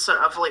sort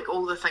of like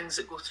all the things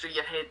that go through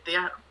your head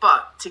there.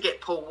 But to get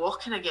Paul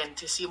walking again,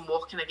 to see him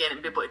walking again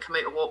and be able to come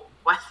out and walk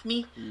with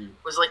me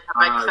was like a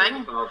big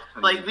thing.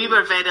 Like, we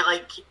were very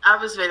like, I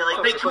was very like,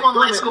 right, come on,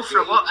 let's go for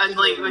a walk. And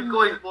like, we'd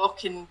go and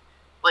walk and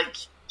like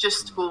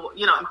just go,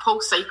 you know. And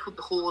Paul cycled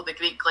the whole of the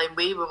Great Glen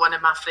Way with one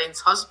of my friend's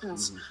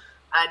husbands.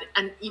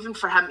 And even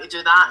for him to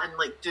do that and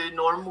like do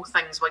normal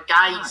things with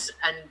guys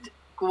and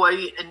go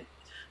out and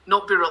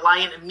not be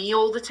reliant on me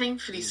all the time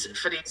for his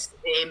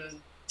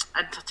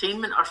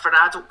entertainment or for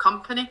adult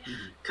company,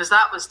 because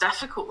that was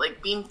difficult. Like,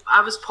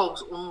 I was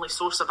Paul's only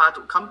source of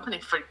adult company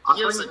for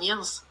years and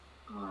years.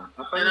 I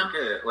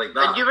think like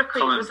that. And you were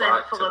quite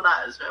resentful of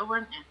that as well,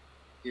 weren't you?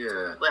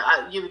 Yeah.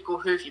 Like, you would go,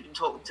 who have you been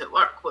talking to at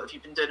work? What have you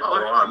been doing at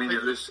work? I mean,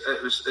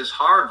 it's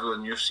hard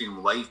when you're seeing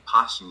life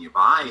passing you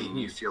by and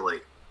you feel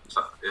like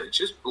it's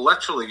just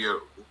literally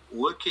you're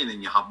looking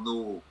and you have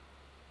no.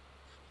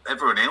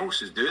 Everyone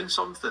else is doing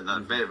something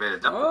that's very, very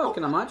difficult. Oh, I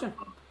can imagine.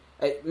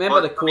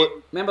 Remember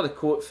the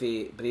quote for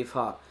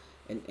Braveheart,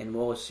 and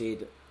Wallace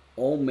said,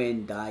 "All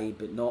men die,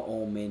 but not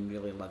all men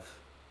really live."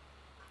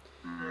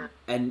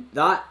 And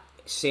that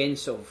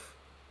sense of,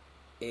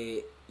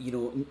 you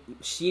know,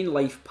 seeing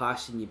life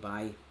passing you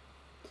by,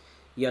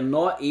 you're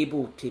not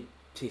able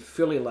to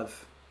fully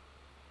live.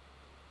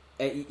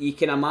 You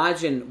can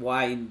imagine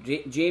why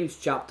James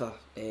chapter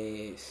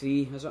 3,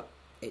 is it?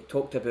 It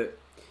talked about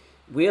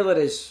where there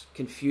is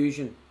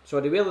confusion. Where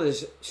there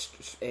is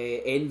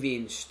envy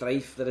and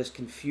strife, there is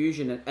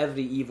confusion, and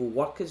every evil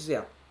work is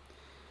there.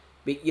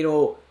 But you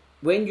know,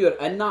 when you're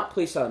in that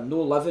place of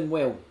no living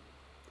well,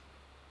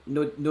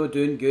 no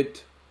doing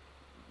good,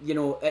 you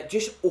know, it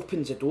just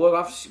opens the door.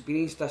 I've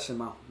experienced this in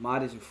my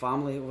marriage and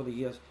family over the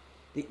years.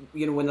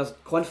 You know, when there's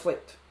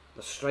conflict,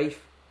 there's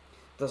strife,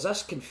 there's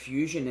this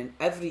confusion, and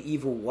every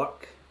evil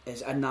work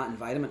is in that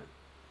environment.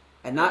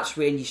 And that's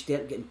when you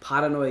start getting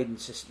paranoid and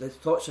the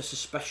thoughts of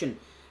suspicion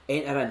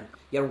enter in.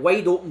 You're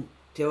wide open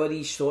to all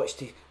these thoughts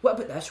to, what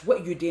about this? What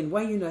are you doing?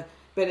 Why are you not?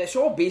 But it's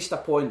all based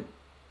upon,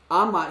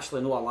 I'm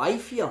actually not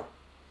alive here.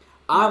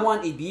 I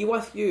want to be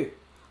with you.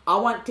 I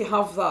want to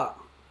have that.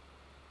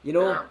 You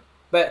know? Yeah.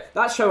 But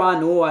that's how I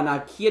know, and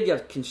I hear your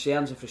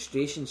concerns and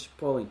frustrations,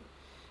 Pauline.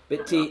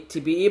 But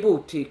to be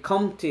able to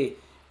come to,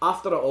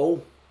 after it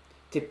all,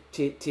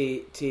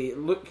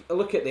 to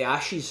look at the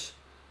ashes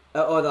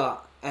at all that,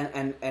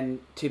 and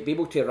to be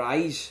able to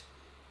rise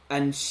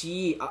and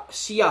see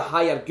a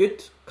higher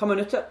good coming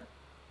out it.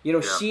 You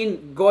know,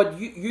 seeing God,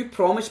 you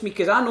promised me,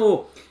 because I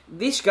know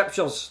these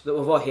scriptures that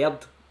we've all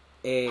heard,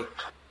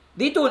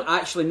 they don't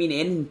actually mean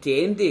anything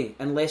to anybody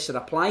unless they're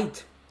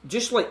applied.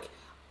 Just like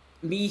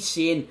me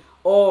saying,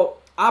 oh,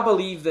 I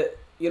believe that,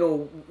 you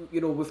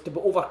know, with the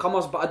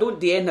overcomers, but I don't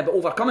do anything about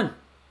overcoming.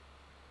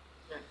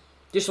 Yeah.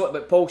 Just like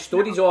what Paul's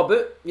story's all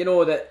about, you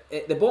know, that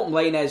the bottom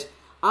line is,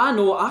 I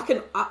know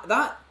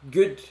that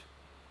good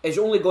is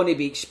only going to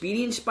be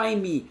experienced by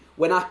me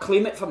when I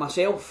claim it for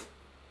myself.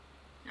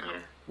 Yeah.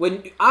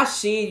 When I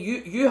say,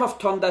 you have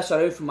turned this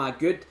around for my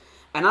good,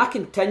 and I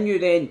continue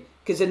then,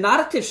 because the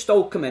narrative's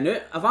still coming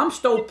out, if I'm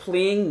still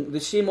playing the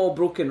same old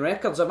broken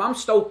records, if I'm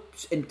still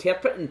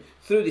interpreting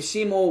through the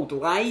same old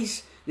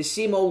lies, the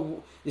same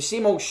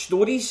old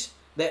stories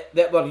that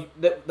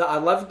I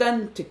lived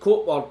in to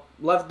cope, or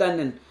lived in,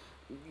 and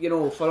you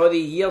know, for all the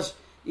years,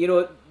 you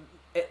know,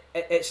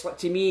 it's like,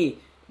 to me,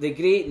 the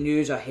great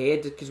news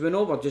ahead, because we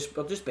know we're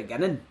just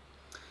beginning.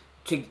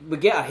 We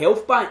get our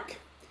health back,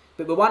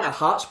 but we want our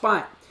hearts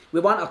back. We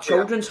want our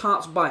children's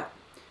hearts back.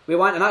 We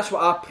want, and that's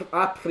what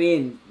I pray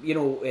and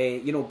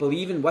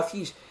believing with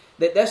you,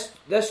 that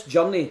this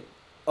journey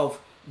of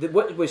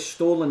what was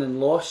stolen and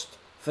lost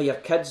for your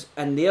kids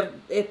and their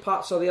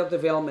parts of their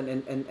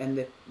development and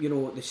the, you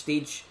know, the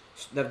stage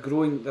they're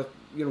growing, the,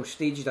 you know,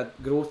 stages of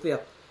growth there,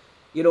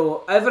 you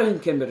know, everything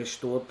can be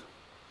restored.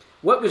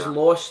 What was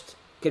lost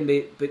can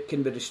be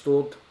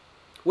restored.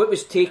 What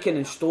was taken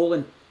and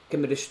stolen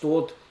can be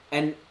restored,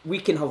 and we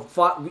can have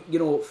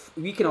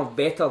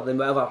better than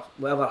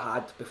whatever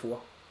had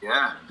before.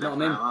 Yeah, you know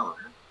what I mean?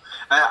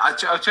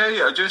 I'll tell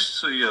you, just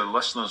so your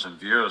listeners and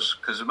viewers,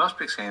 because it must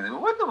be saying, I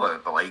wonder what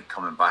it'd be like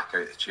coming back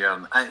out of the chair.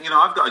 And, you know,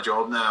 I've got a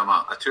job now. I'm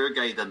a tour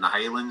guide in the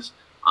Highlands,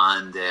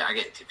 and I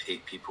get to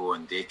take people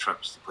on day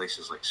trips to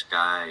places like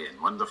Skye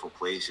and wonderful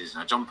places.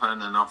 And I jump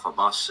in and off a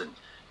bus and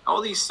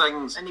all these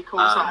things. And he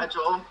calls that a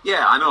job.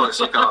 Yeah, I know, it's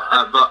like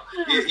but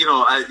you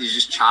know, you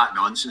just chat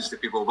nonsense to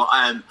people. But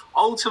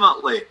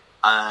ultimately,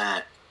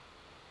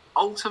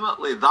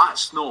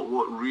 that's not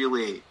what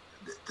really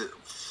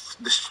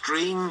the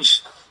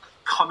strange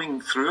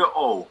coming through it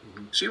all.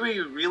 Mm-hmm. See where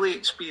you really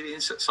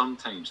experience it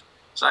sometimes.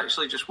 It's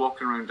actually just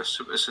walking around it's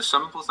the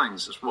simple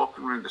things. It's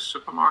walking around a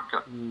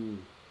supermarket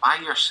by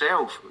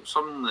yourself,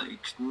 something that you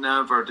could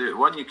never do.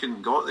 One, you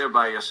couldn't got there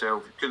by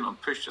yourself. You couldn't have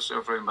pushed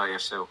yourself around by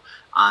yourself.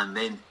 And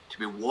then to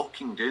be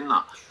walking doing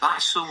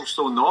that's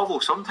so novel.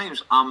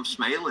 Sometimes I'm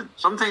smiling.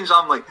 Sometimes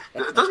I'm like,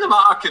 it doesn't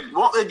matter. I could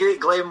walk the Great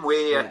Glen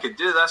Way. I could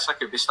do this. I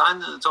could be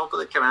standing at the top of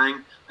the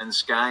Kerrang in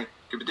Skye. I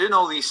could be doing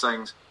all these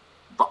things.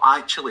 But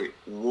actually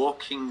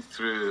walking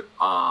through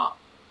a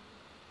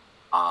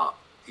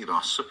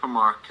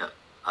supermarket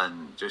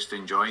and just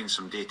enjoying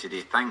some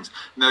day-to-day things.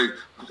 Now,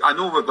 I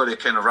know we're going to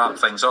kind of wrap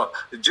things up.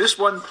 Just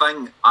one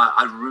thing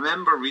I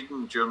remember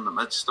reading during the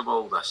midst of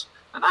all this,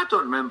 and I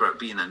don't remember it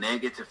being a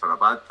negative or a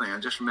bad thing. I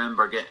just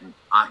remember getting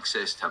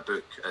access to a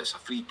book. It's a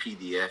free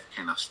PDF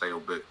kind of style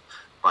book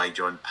by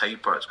John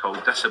Piper. It's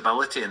called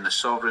Disability and the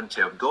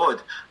Sovereignty of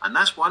God. And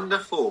that's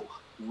wonderful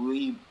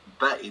wee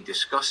bit he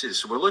discusses.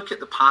 So we'll look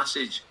at the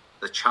passage,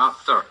 the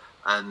chapter,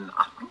 and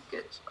I think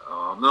it's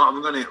I'm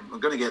going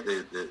to get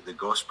the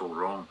gospel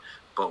wrong,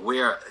 but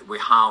where we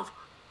have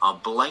a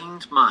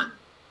blind man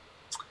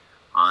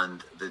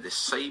and the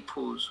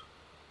disciples,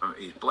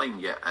 he's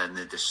blind yet, and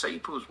the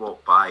disciples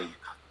walk by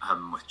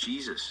him with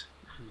Jesus,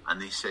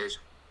 and he says,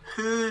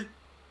 "Whose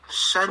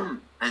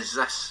sin is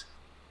this?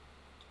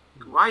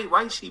 Why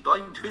is he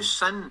blind? Whose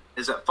sin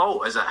is at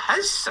fault? Is it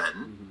his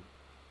sin,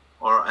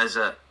 or is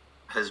it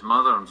his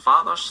mother and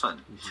father's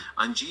sin?"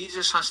 And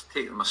Jesus has to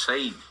take them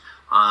aside,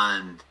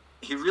 and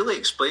he really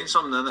explains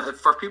something. And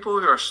for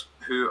people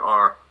who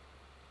are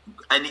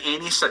in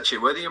any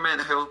situation, whether your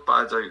mental health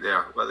bad's out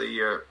there, whether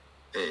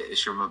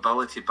it's your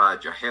mobility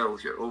bad, your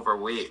health, you're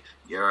overweight,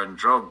 you're on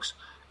drugs,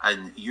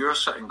 and you're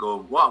sitting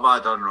going, "What have I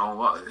done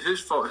wrong?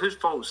 Whose fault's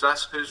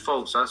this? Whose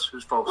fault's this?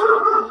 Whose fault's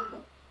that?"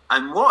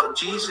 And what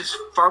Jesus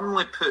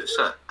firmly puts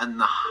it in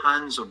the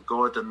hands of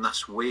God in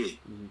this way,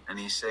 and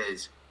he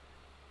says,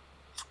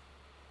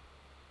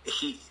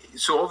 he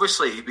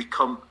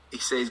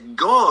says,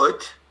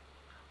 God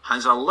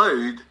has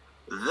allowed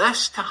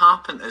this to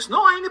happen. It's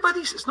not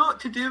anybody's, it's not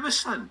to do with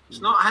sin.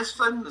 It's not his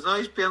sin, it's not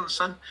his parents'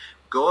 sin.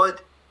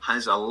 God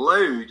has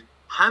allowed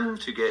him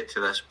to get to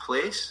this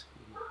place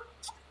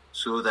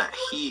so that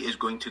he is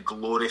going to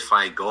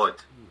glorify God.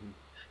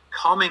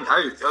 Coming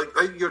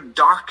out your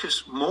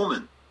darkest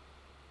moment,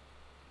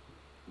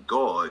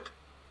 God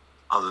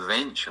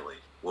eventually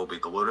will be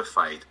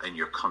glorified and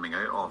you're coming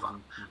out of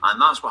it.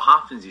 And that's what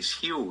happens. He's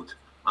healed.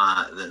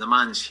 The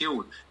man's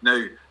healed.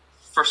 Now,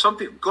 for some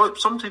people,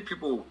 sometimes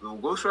people will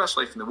go through this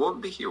life and they won't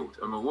be healed,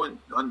 and we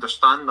won't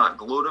understand that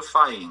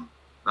glorifying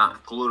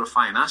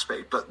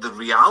aspect. But the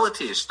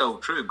reality is still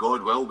true.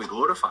 God will be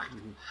glorified.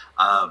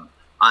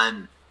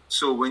 And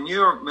so when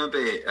you're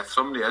if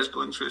somebody is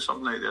going through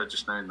something out there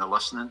just now and they're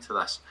listening to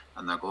this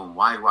and they're going,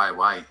 why?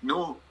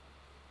 Know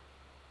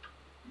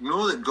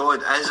that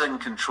God is in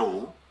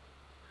control,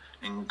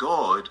 and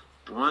God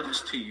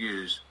wants to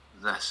use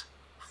this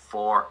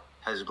for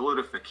his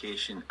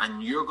glorification,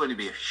 and you're going to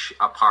be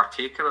a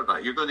partaker of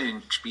that. You're going to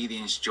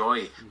experience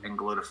joy in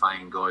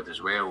glorifying God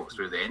as well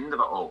through the end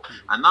of it all.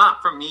 And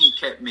that for me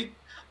kept me,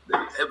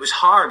 it was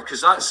hard,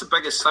 because that's the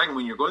biggest thing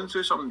when you're going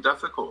through something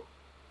difficult.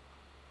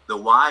 The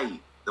why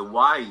the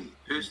why.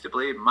 Who's to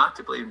blame? Am I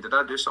to blame? Did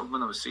I do something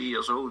when I was 3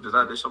 years old? Did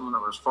I do something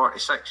when I was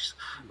 46?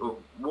 Well,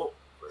 what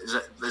is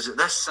it? Is it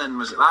this sin?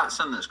 Was it that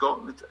sin that's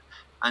got me?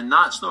 And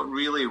that's not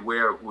really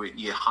where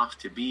you have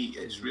to be.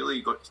 It's really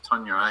you got to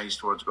turn your eyes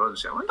towards God and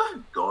say, I wonder how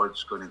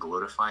God's going to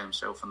glorify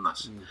himself in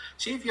this.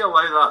 See, if you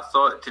allow that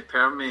thought to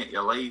permeate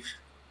your life,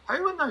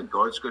 how and how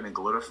God's going to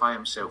glorify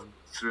himself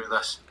through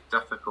this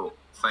difficult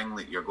thing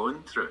that you're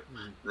going through,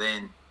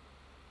 then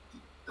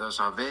there's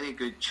a very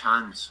good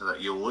chance that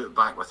you'll look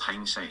back with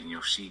hindsight and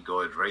you'll see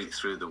God right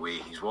through the way.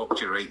 He's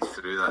walked you right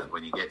through that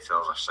when you get to the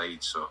other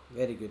side. So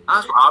very good.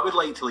 That's what I would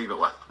like to leave it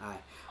with.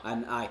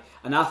 And I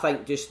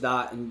think just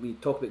that, and we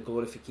talk about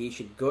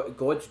glorification,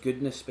 God's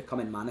goodness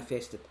becoming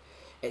manifested.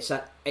 It's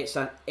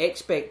an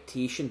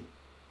expectation.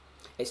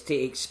 It's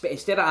to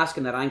instead of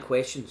asking the wrong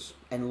questions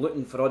and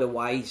looking for all the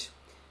whys,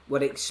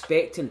 we're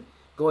expecting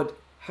God.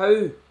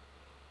 How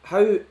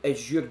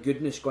is your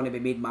goodness going to be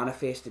made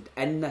manifested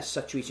in this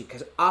situation?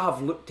 Because I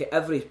have looked at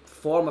every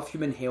form of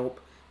human help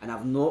and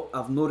I've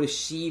not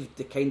received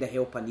the kind of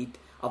help I need.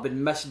 I've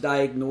been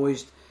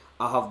misdiagnosed.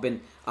 I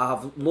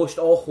have lost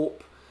all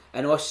hope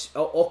and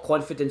all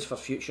confidence for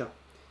future.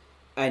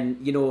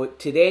 And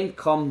to then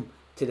come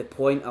to the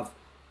point of,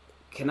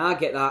 can I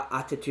get that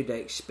attitude of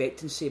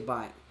expectancy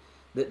back?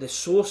 That the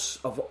source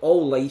of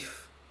all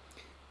life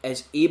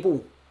is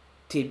able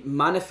to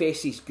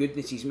manifest his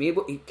goodness. He's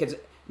able to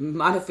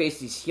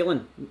manifest his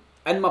healing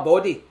in my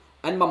body,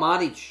 in my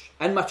marriage,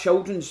 in my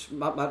children's,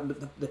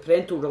 the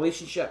parental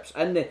relationships,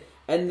 in the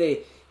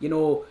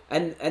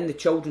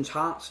children's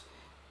hearts.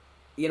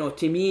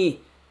 To me,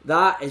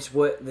 that is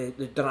what the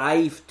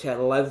drive to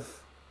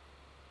live,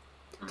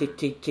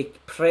 to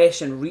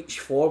press and reach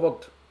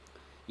forward.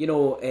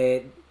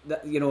 And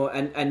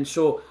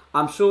so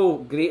I'm so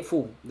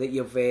grateful that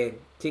you've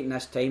taken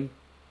this time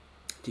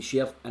to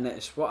share, and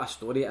it's what a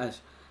story it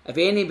is. If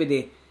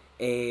anybody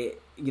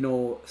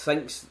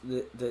thinks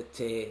that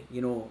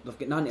they've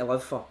got nothing to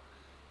live for,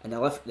 and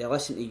they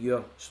listen to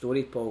your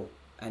story, Paul,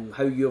 and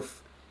how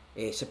you've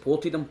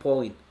supported them,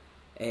 Pauline,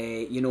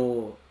 they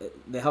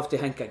have to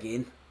think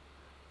again,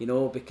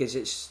 because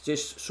it's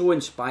just so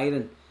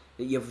inspiring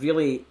that you've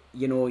really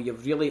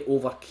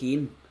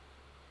overcame,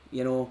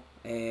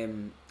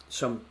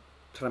 some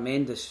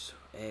tremendous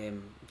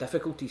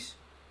difficulties,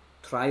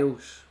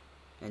 trials,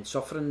 and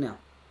suffering there.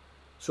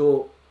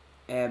 So,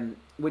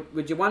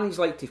 would you want us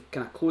like to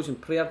kind of close in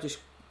prayer? Just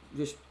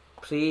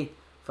pray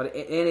for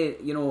any,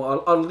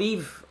 or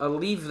leave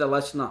the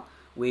listener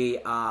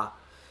with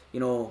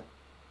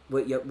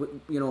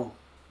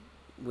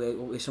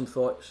with some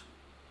thoughts.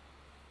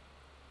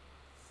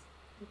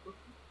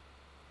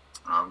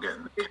 I'm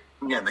getting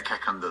the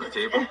kick under the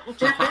table.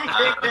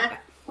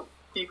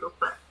 You go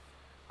for it.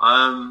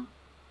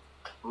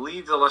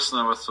 Leave the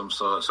listener with some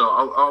thoughts. So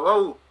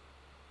I'll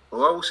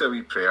say a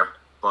wee prayer,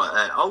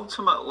 but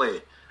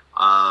ultimately,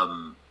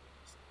 how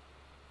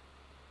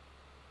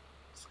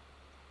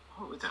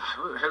would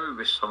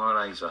we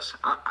summarise this?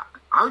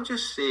 I would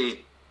just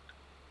say.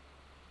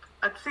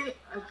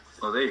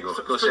 Well, there you go.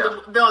 Go say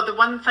it. The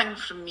one thing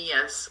from me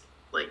is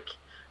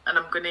and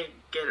I'm going to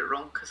get it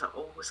wrong because I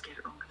always get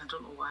it wrong and I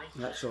don't know why.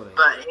 That's all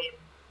right.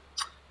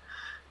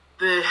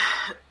 But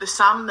the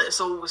psalm that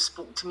has always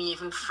spoke to me,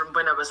 even from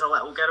when I was a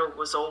little girl,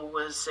 was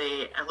always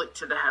I look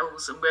to the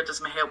hills and where does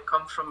my help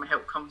come from? My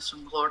help comes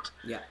from the Lord.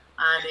 Yeah.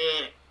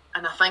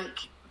 And I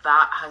think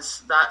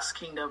that's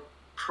kind of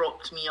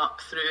propped me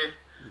up through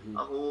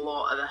a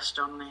lot of this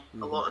journey.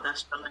 A lot of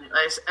this journey.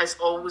 It's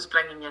always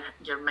bringing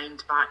your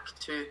mind back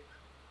to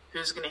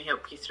who's going to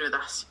help you through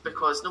this,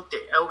 because nobody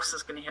else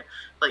is going to help.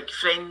 Like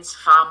friends,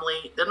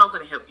 family, they're not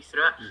going to help you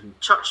through it.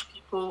 Church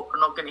people are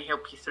not going to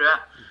help you through it.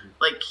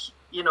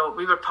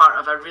 We were part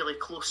of a really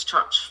close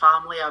church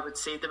family, I would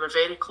say. They were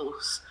very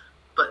close.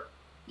 But,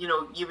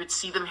 you would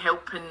see them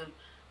helping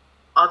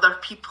other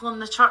people in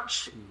the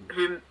church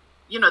who,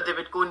 they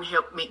would go and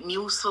help make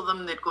meals for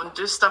them. They'd go and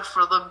do stuff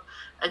for them.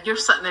 And you're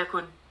sitting there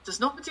going, does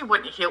nobody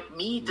want to help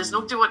me? Does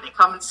nobody want to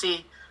come and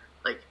say,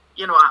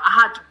 I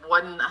had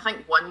one, I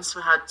think once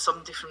we had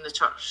somebody from the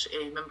church,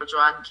 member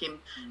Joanne, came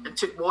and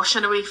took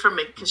washing away from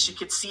me because she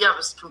could see I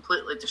was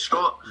completely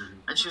distraught.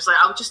 And she was like,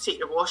 I'll just take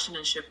your washing.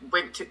 And she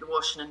went, took the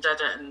washing and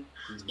did it. And,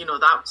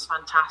 that was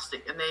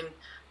fantastic. And then,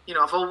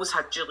 I've always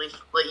had Julie,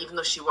 even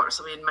though she works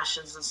away in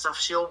missions and stuff,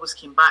 she always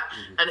came back.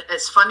 And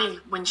it's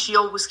funny, when she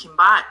always came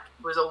back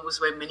was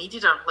always when we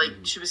needed her.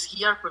 She was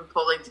here when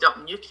Paul ended up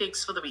in New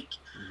Craigs for the week.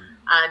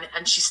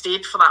 And she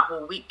stayed for that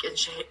whole week, and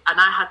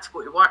I had to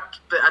go to work,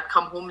 but I'd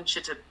come home and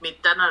she'd have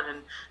made dinner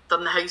and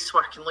done the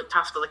housework and looked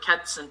after the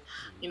kids, and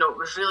it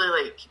was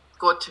really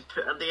God to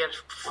put her there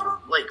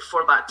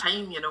for that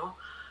time,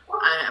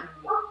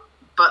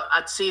 but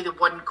I'd say the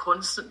one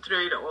constant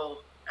throughout it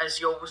all is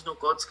you always know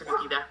God's going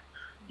to be there.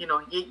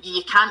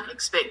 You can't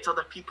expect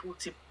other people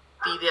to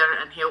be there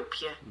and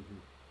help you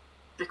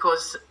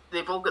because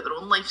they've all got their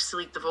own lives to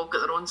lead, they've all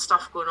got their own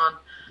stuff going on,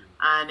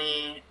 and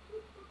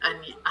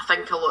I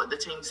think a lot of the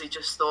times they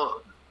just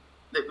thought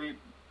that we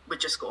would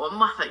just go on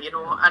with it,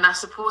 And I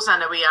suppose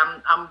in a way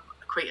I'm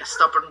quite a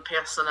stubborn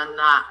person in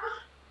that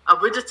I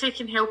would have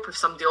taken help if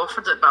somebody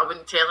offered it, but I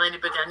wouldn't tell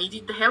anybody I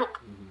needed the help.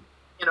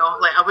 You know,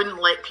 like I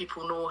wouldn't let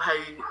people know how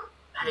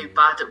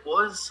bad it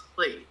was.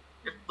 Like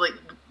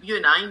you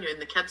and I knew,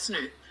 and the kids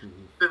knew,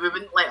 but we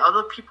wouldn't let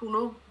other people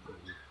know.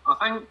 I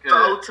think, but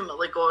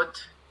ultimately, God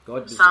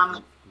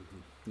Sam,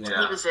 he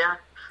was there.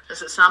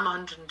 Is it Psalm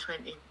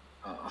 120?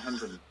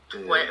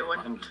 121.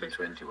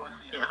 121.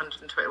 Yeah,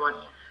 121.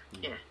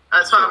 Yeah,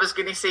 that's what I was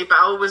going to say, but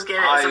I always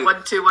get it as a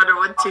 1, 2, 1 or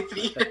 1, 2,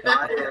 3.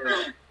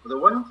 The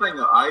one thing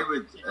that I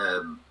would,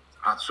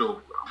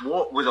 so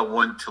what would I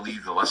want to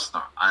leave the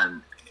listener?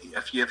 And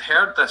if you've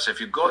heard this,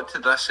 if you've got to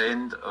this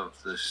end of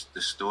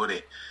the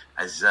story,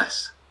 is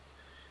this: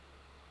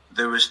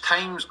 there was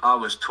times I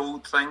was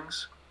told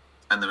things,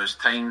 and there was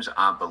times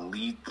I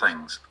believed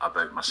things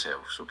about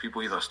myself. So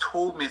people either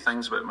told me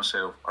things about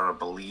myself or I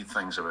believed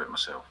things about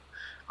myself.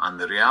 And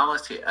the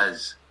reality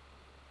is,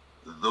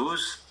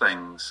 those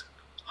things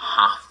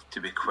have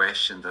to be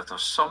questioned. If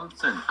there's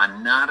something, a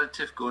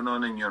narrative going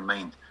on in your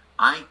mind,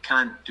 I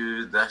can't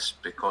do this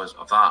because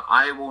of that.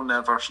 I will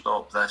never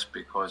stop this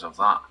because of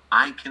that.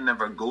 I can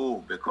never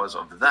go because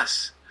of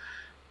this.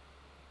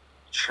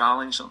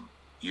 Challenge them.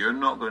 You're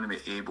not going to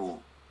be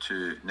able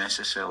to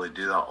necessarily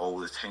do that all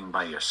the time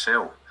by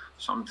yourself.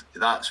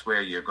 That's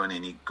where you're going to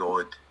need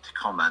God to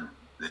come in.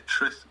 The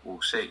truth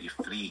will set you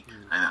free.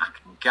 And I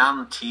can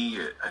guarantee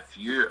you, if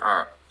you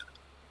are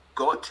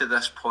got to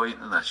this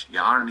point in this, you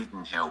are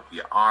needing help,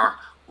 you are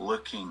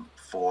looking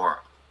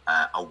for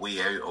a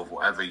way out of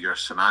whatever your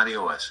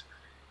scenario is,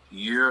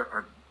 you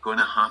are going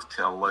to have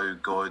to allow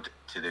God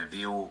to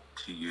reveal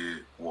to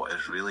you what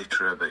is really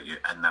true about you.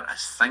 And there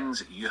is things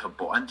that you have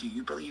bought into,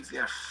 you believe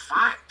they're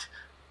fact.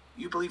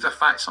 You believe they're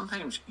fact.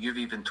 Sometimes you've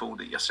even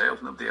told it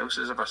yourself, nobody else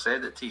has ever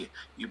said it to you.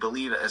 You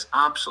believe it is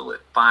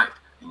absolute fact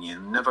and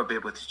you'll never be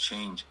able to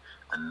change.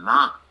 And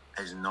that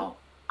is not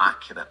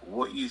accurate.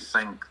 What you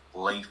think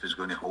life is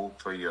going to hold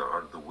for you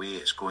or the way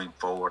it's going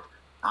forward,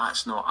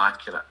 that's not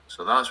accurate.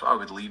 So that's what I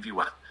would leave you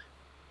with.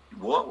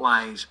 What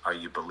lies are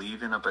you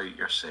believing about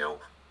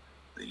yourself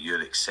that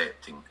you're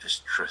accepting as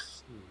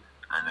truth?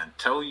 And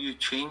until you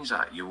change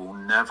that, you will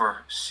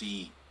never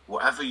see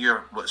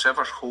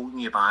whatever's holding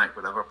you back,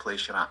 whatever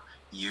place you're at,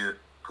 you're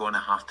going to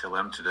have to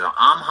learn to do that.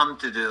 I'm having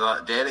to do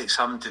that. Derek's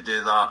having to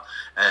do that.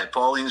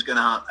 Pauline's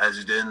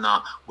is doing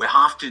that. We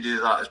have to do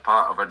that as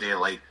part of our daily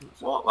life.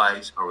 What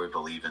lies are we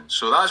believing?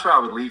 So that's where I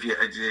would leave you.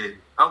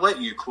 I'll let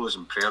you close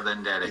in prayer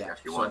then, Derek,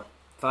 if you want.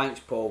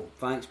 Thanks, Paul.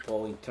 Thanks,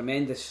 Pauline.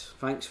 Tremendous.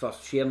 Thanks for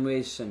sharing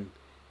with us. And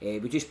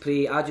we just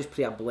pray. I just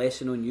pray a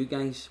blessing on you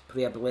guys.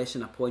 Pray a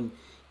blessing upon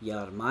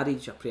your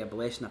marriage. I pray a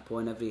blessing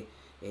upon every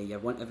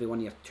one of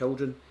your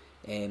children.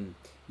 And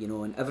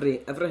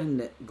everything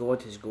that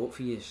God has got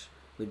for you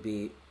would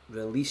be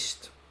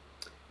released.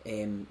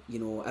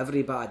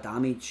 Every bit of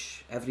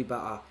damage, every bit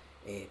of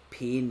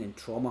pain and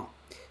trauma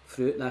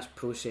throughout this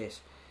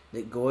process,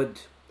 that God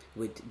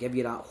would give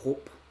you that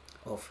hope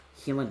of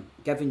healing,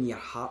 giving your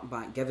heart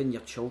back, giving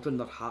your children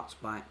their hearts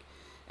back.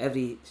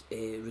 Every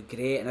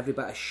regret and every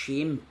bit of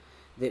shame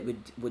that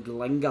would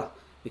linger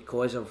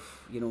because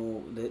of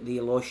the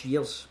lost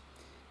years,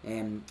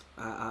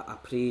 I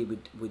pray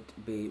would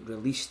be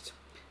released.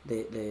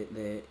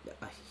 The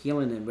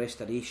healing and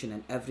restoration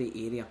in every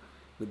area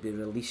would be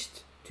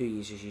released to you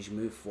as you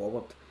move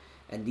forward.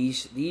 And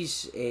this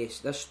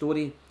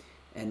story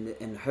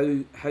and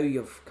how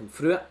you've come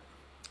through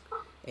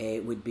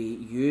it would be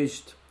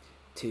used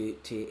to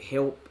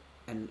help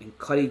and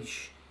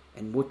encourage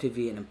and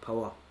motivate and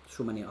empower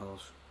so many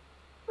others.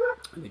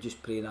 And we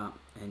just pray that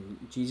in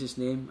Jesus'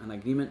 name, in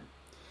agreement.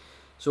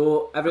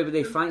 So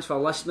everybody, thanks for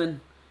listening,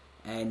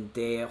 and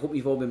I hope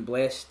you've all been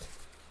blessed,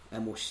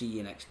 and we'll see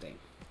you next time.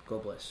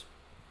 God bless.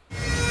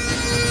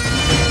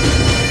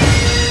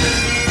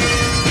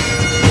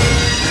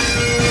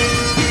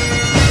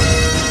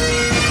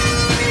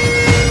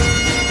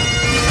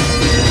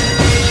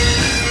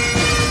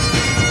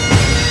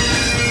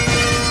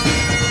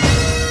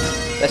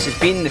 This has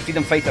been the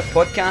Freedom Fighter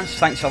Podcast.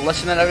 Thanks for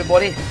listening,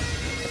 everybody.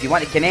 If you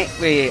want to connect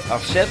with our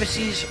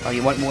services, or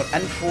you want more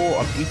info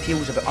or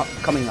details about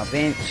upcoming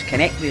events,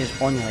 connect with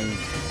us online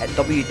at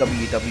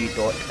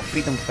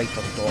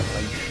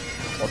www.freedomfighters.life.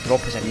 or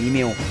drop us an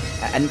email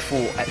at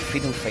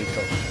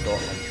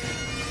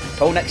info@freedomfighters.life.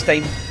 Till next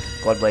time,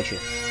 God bless you.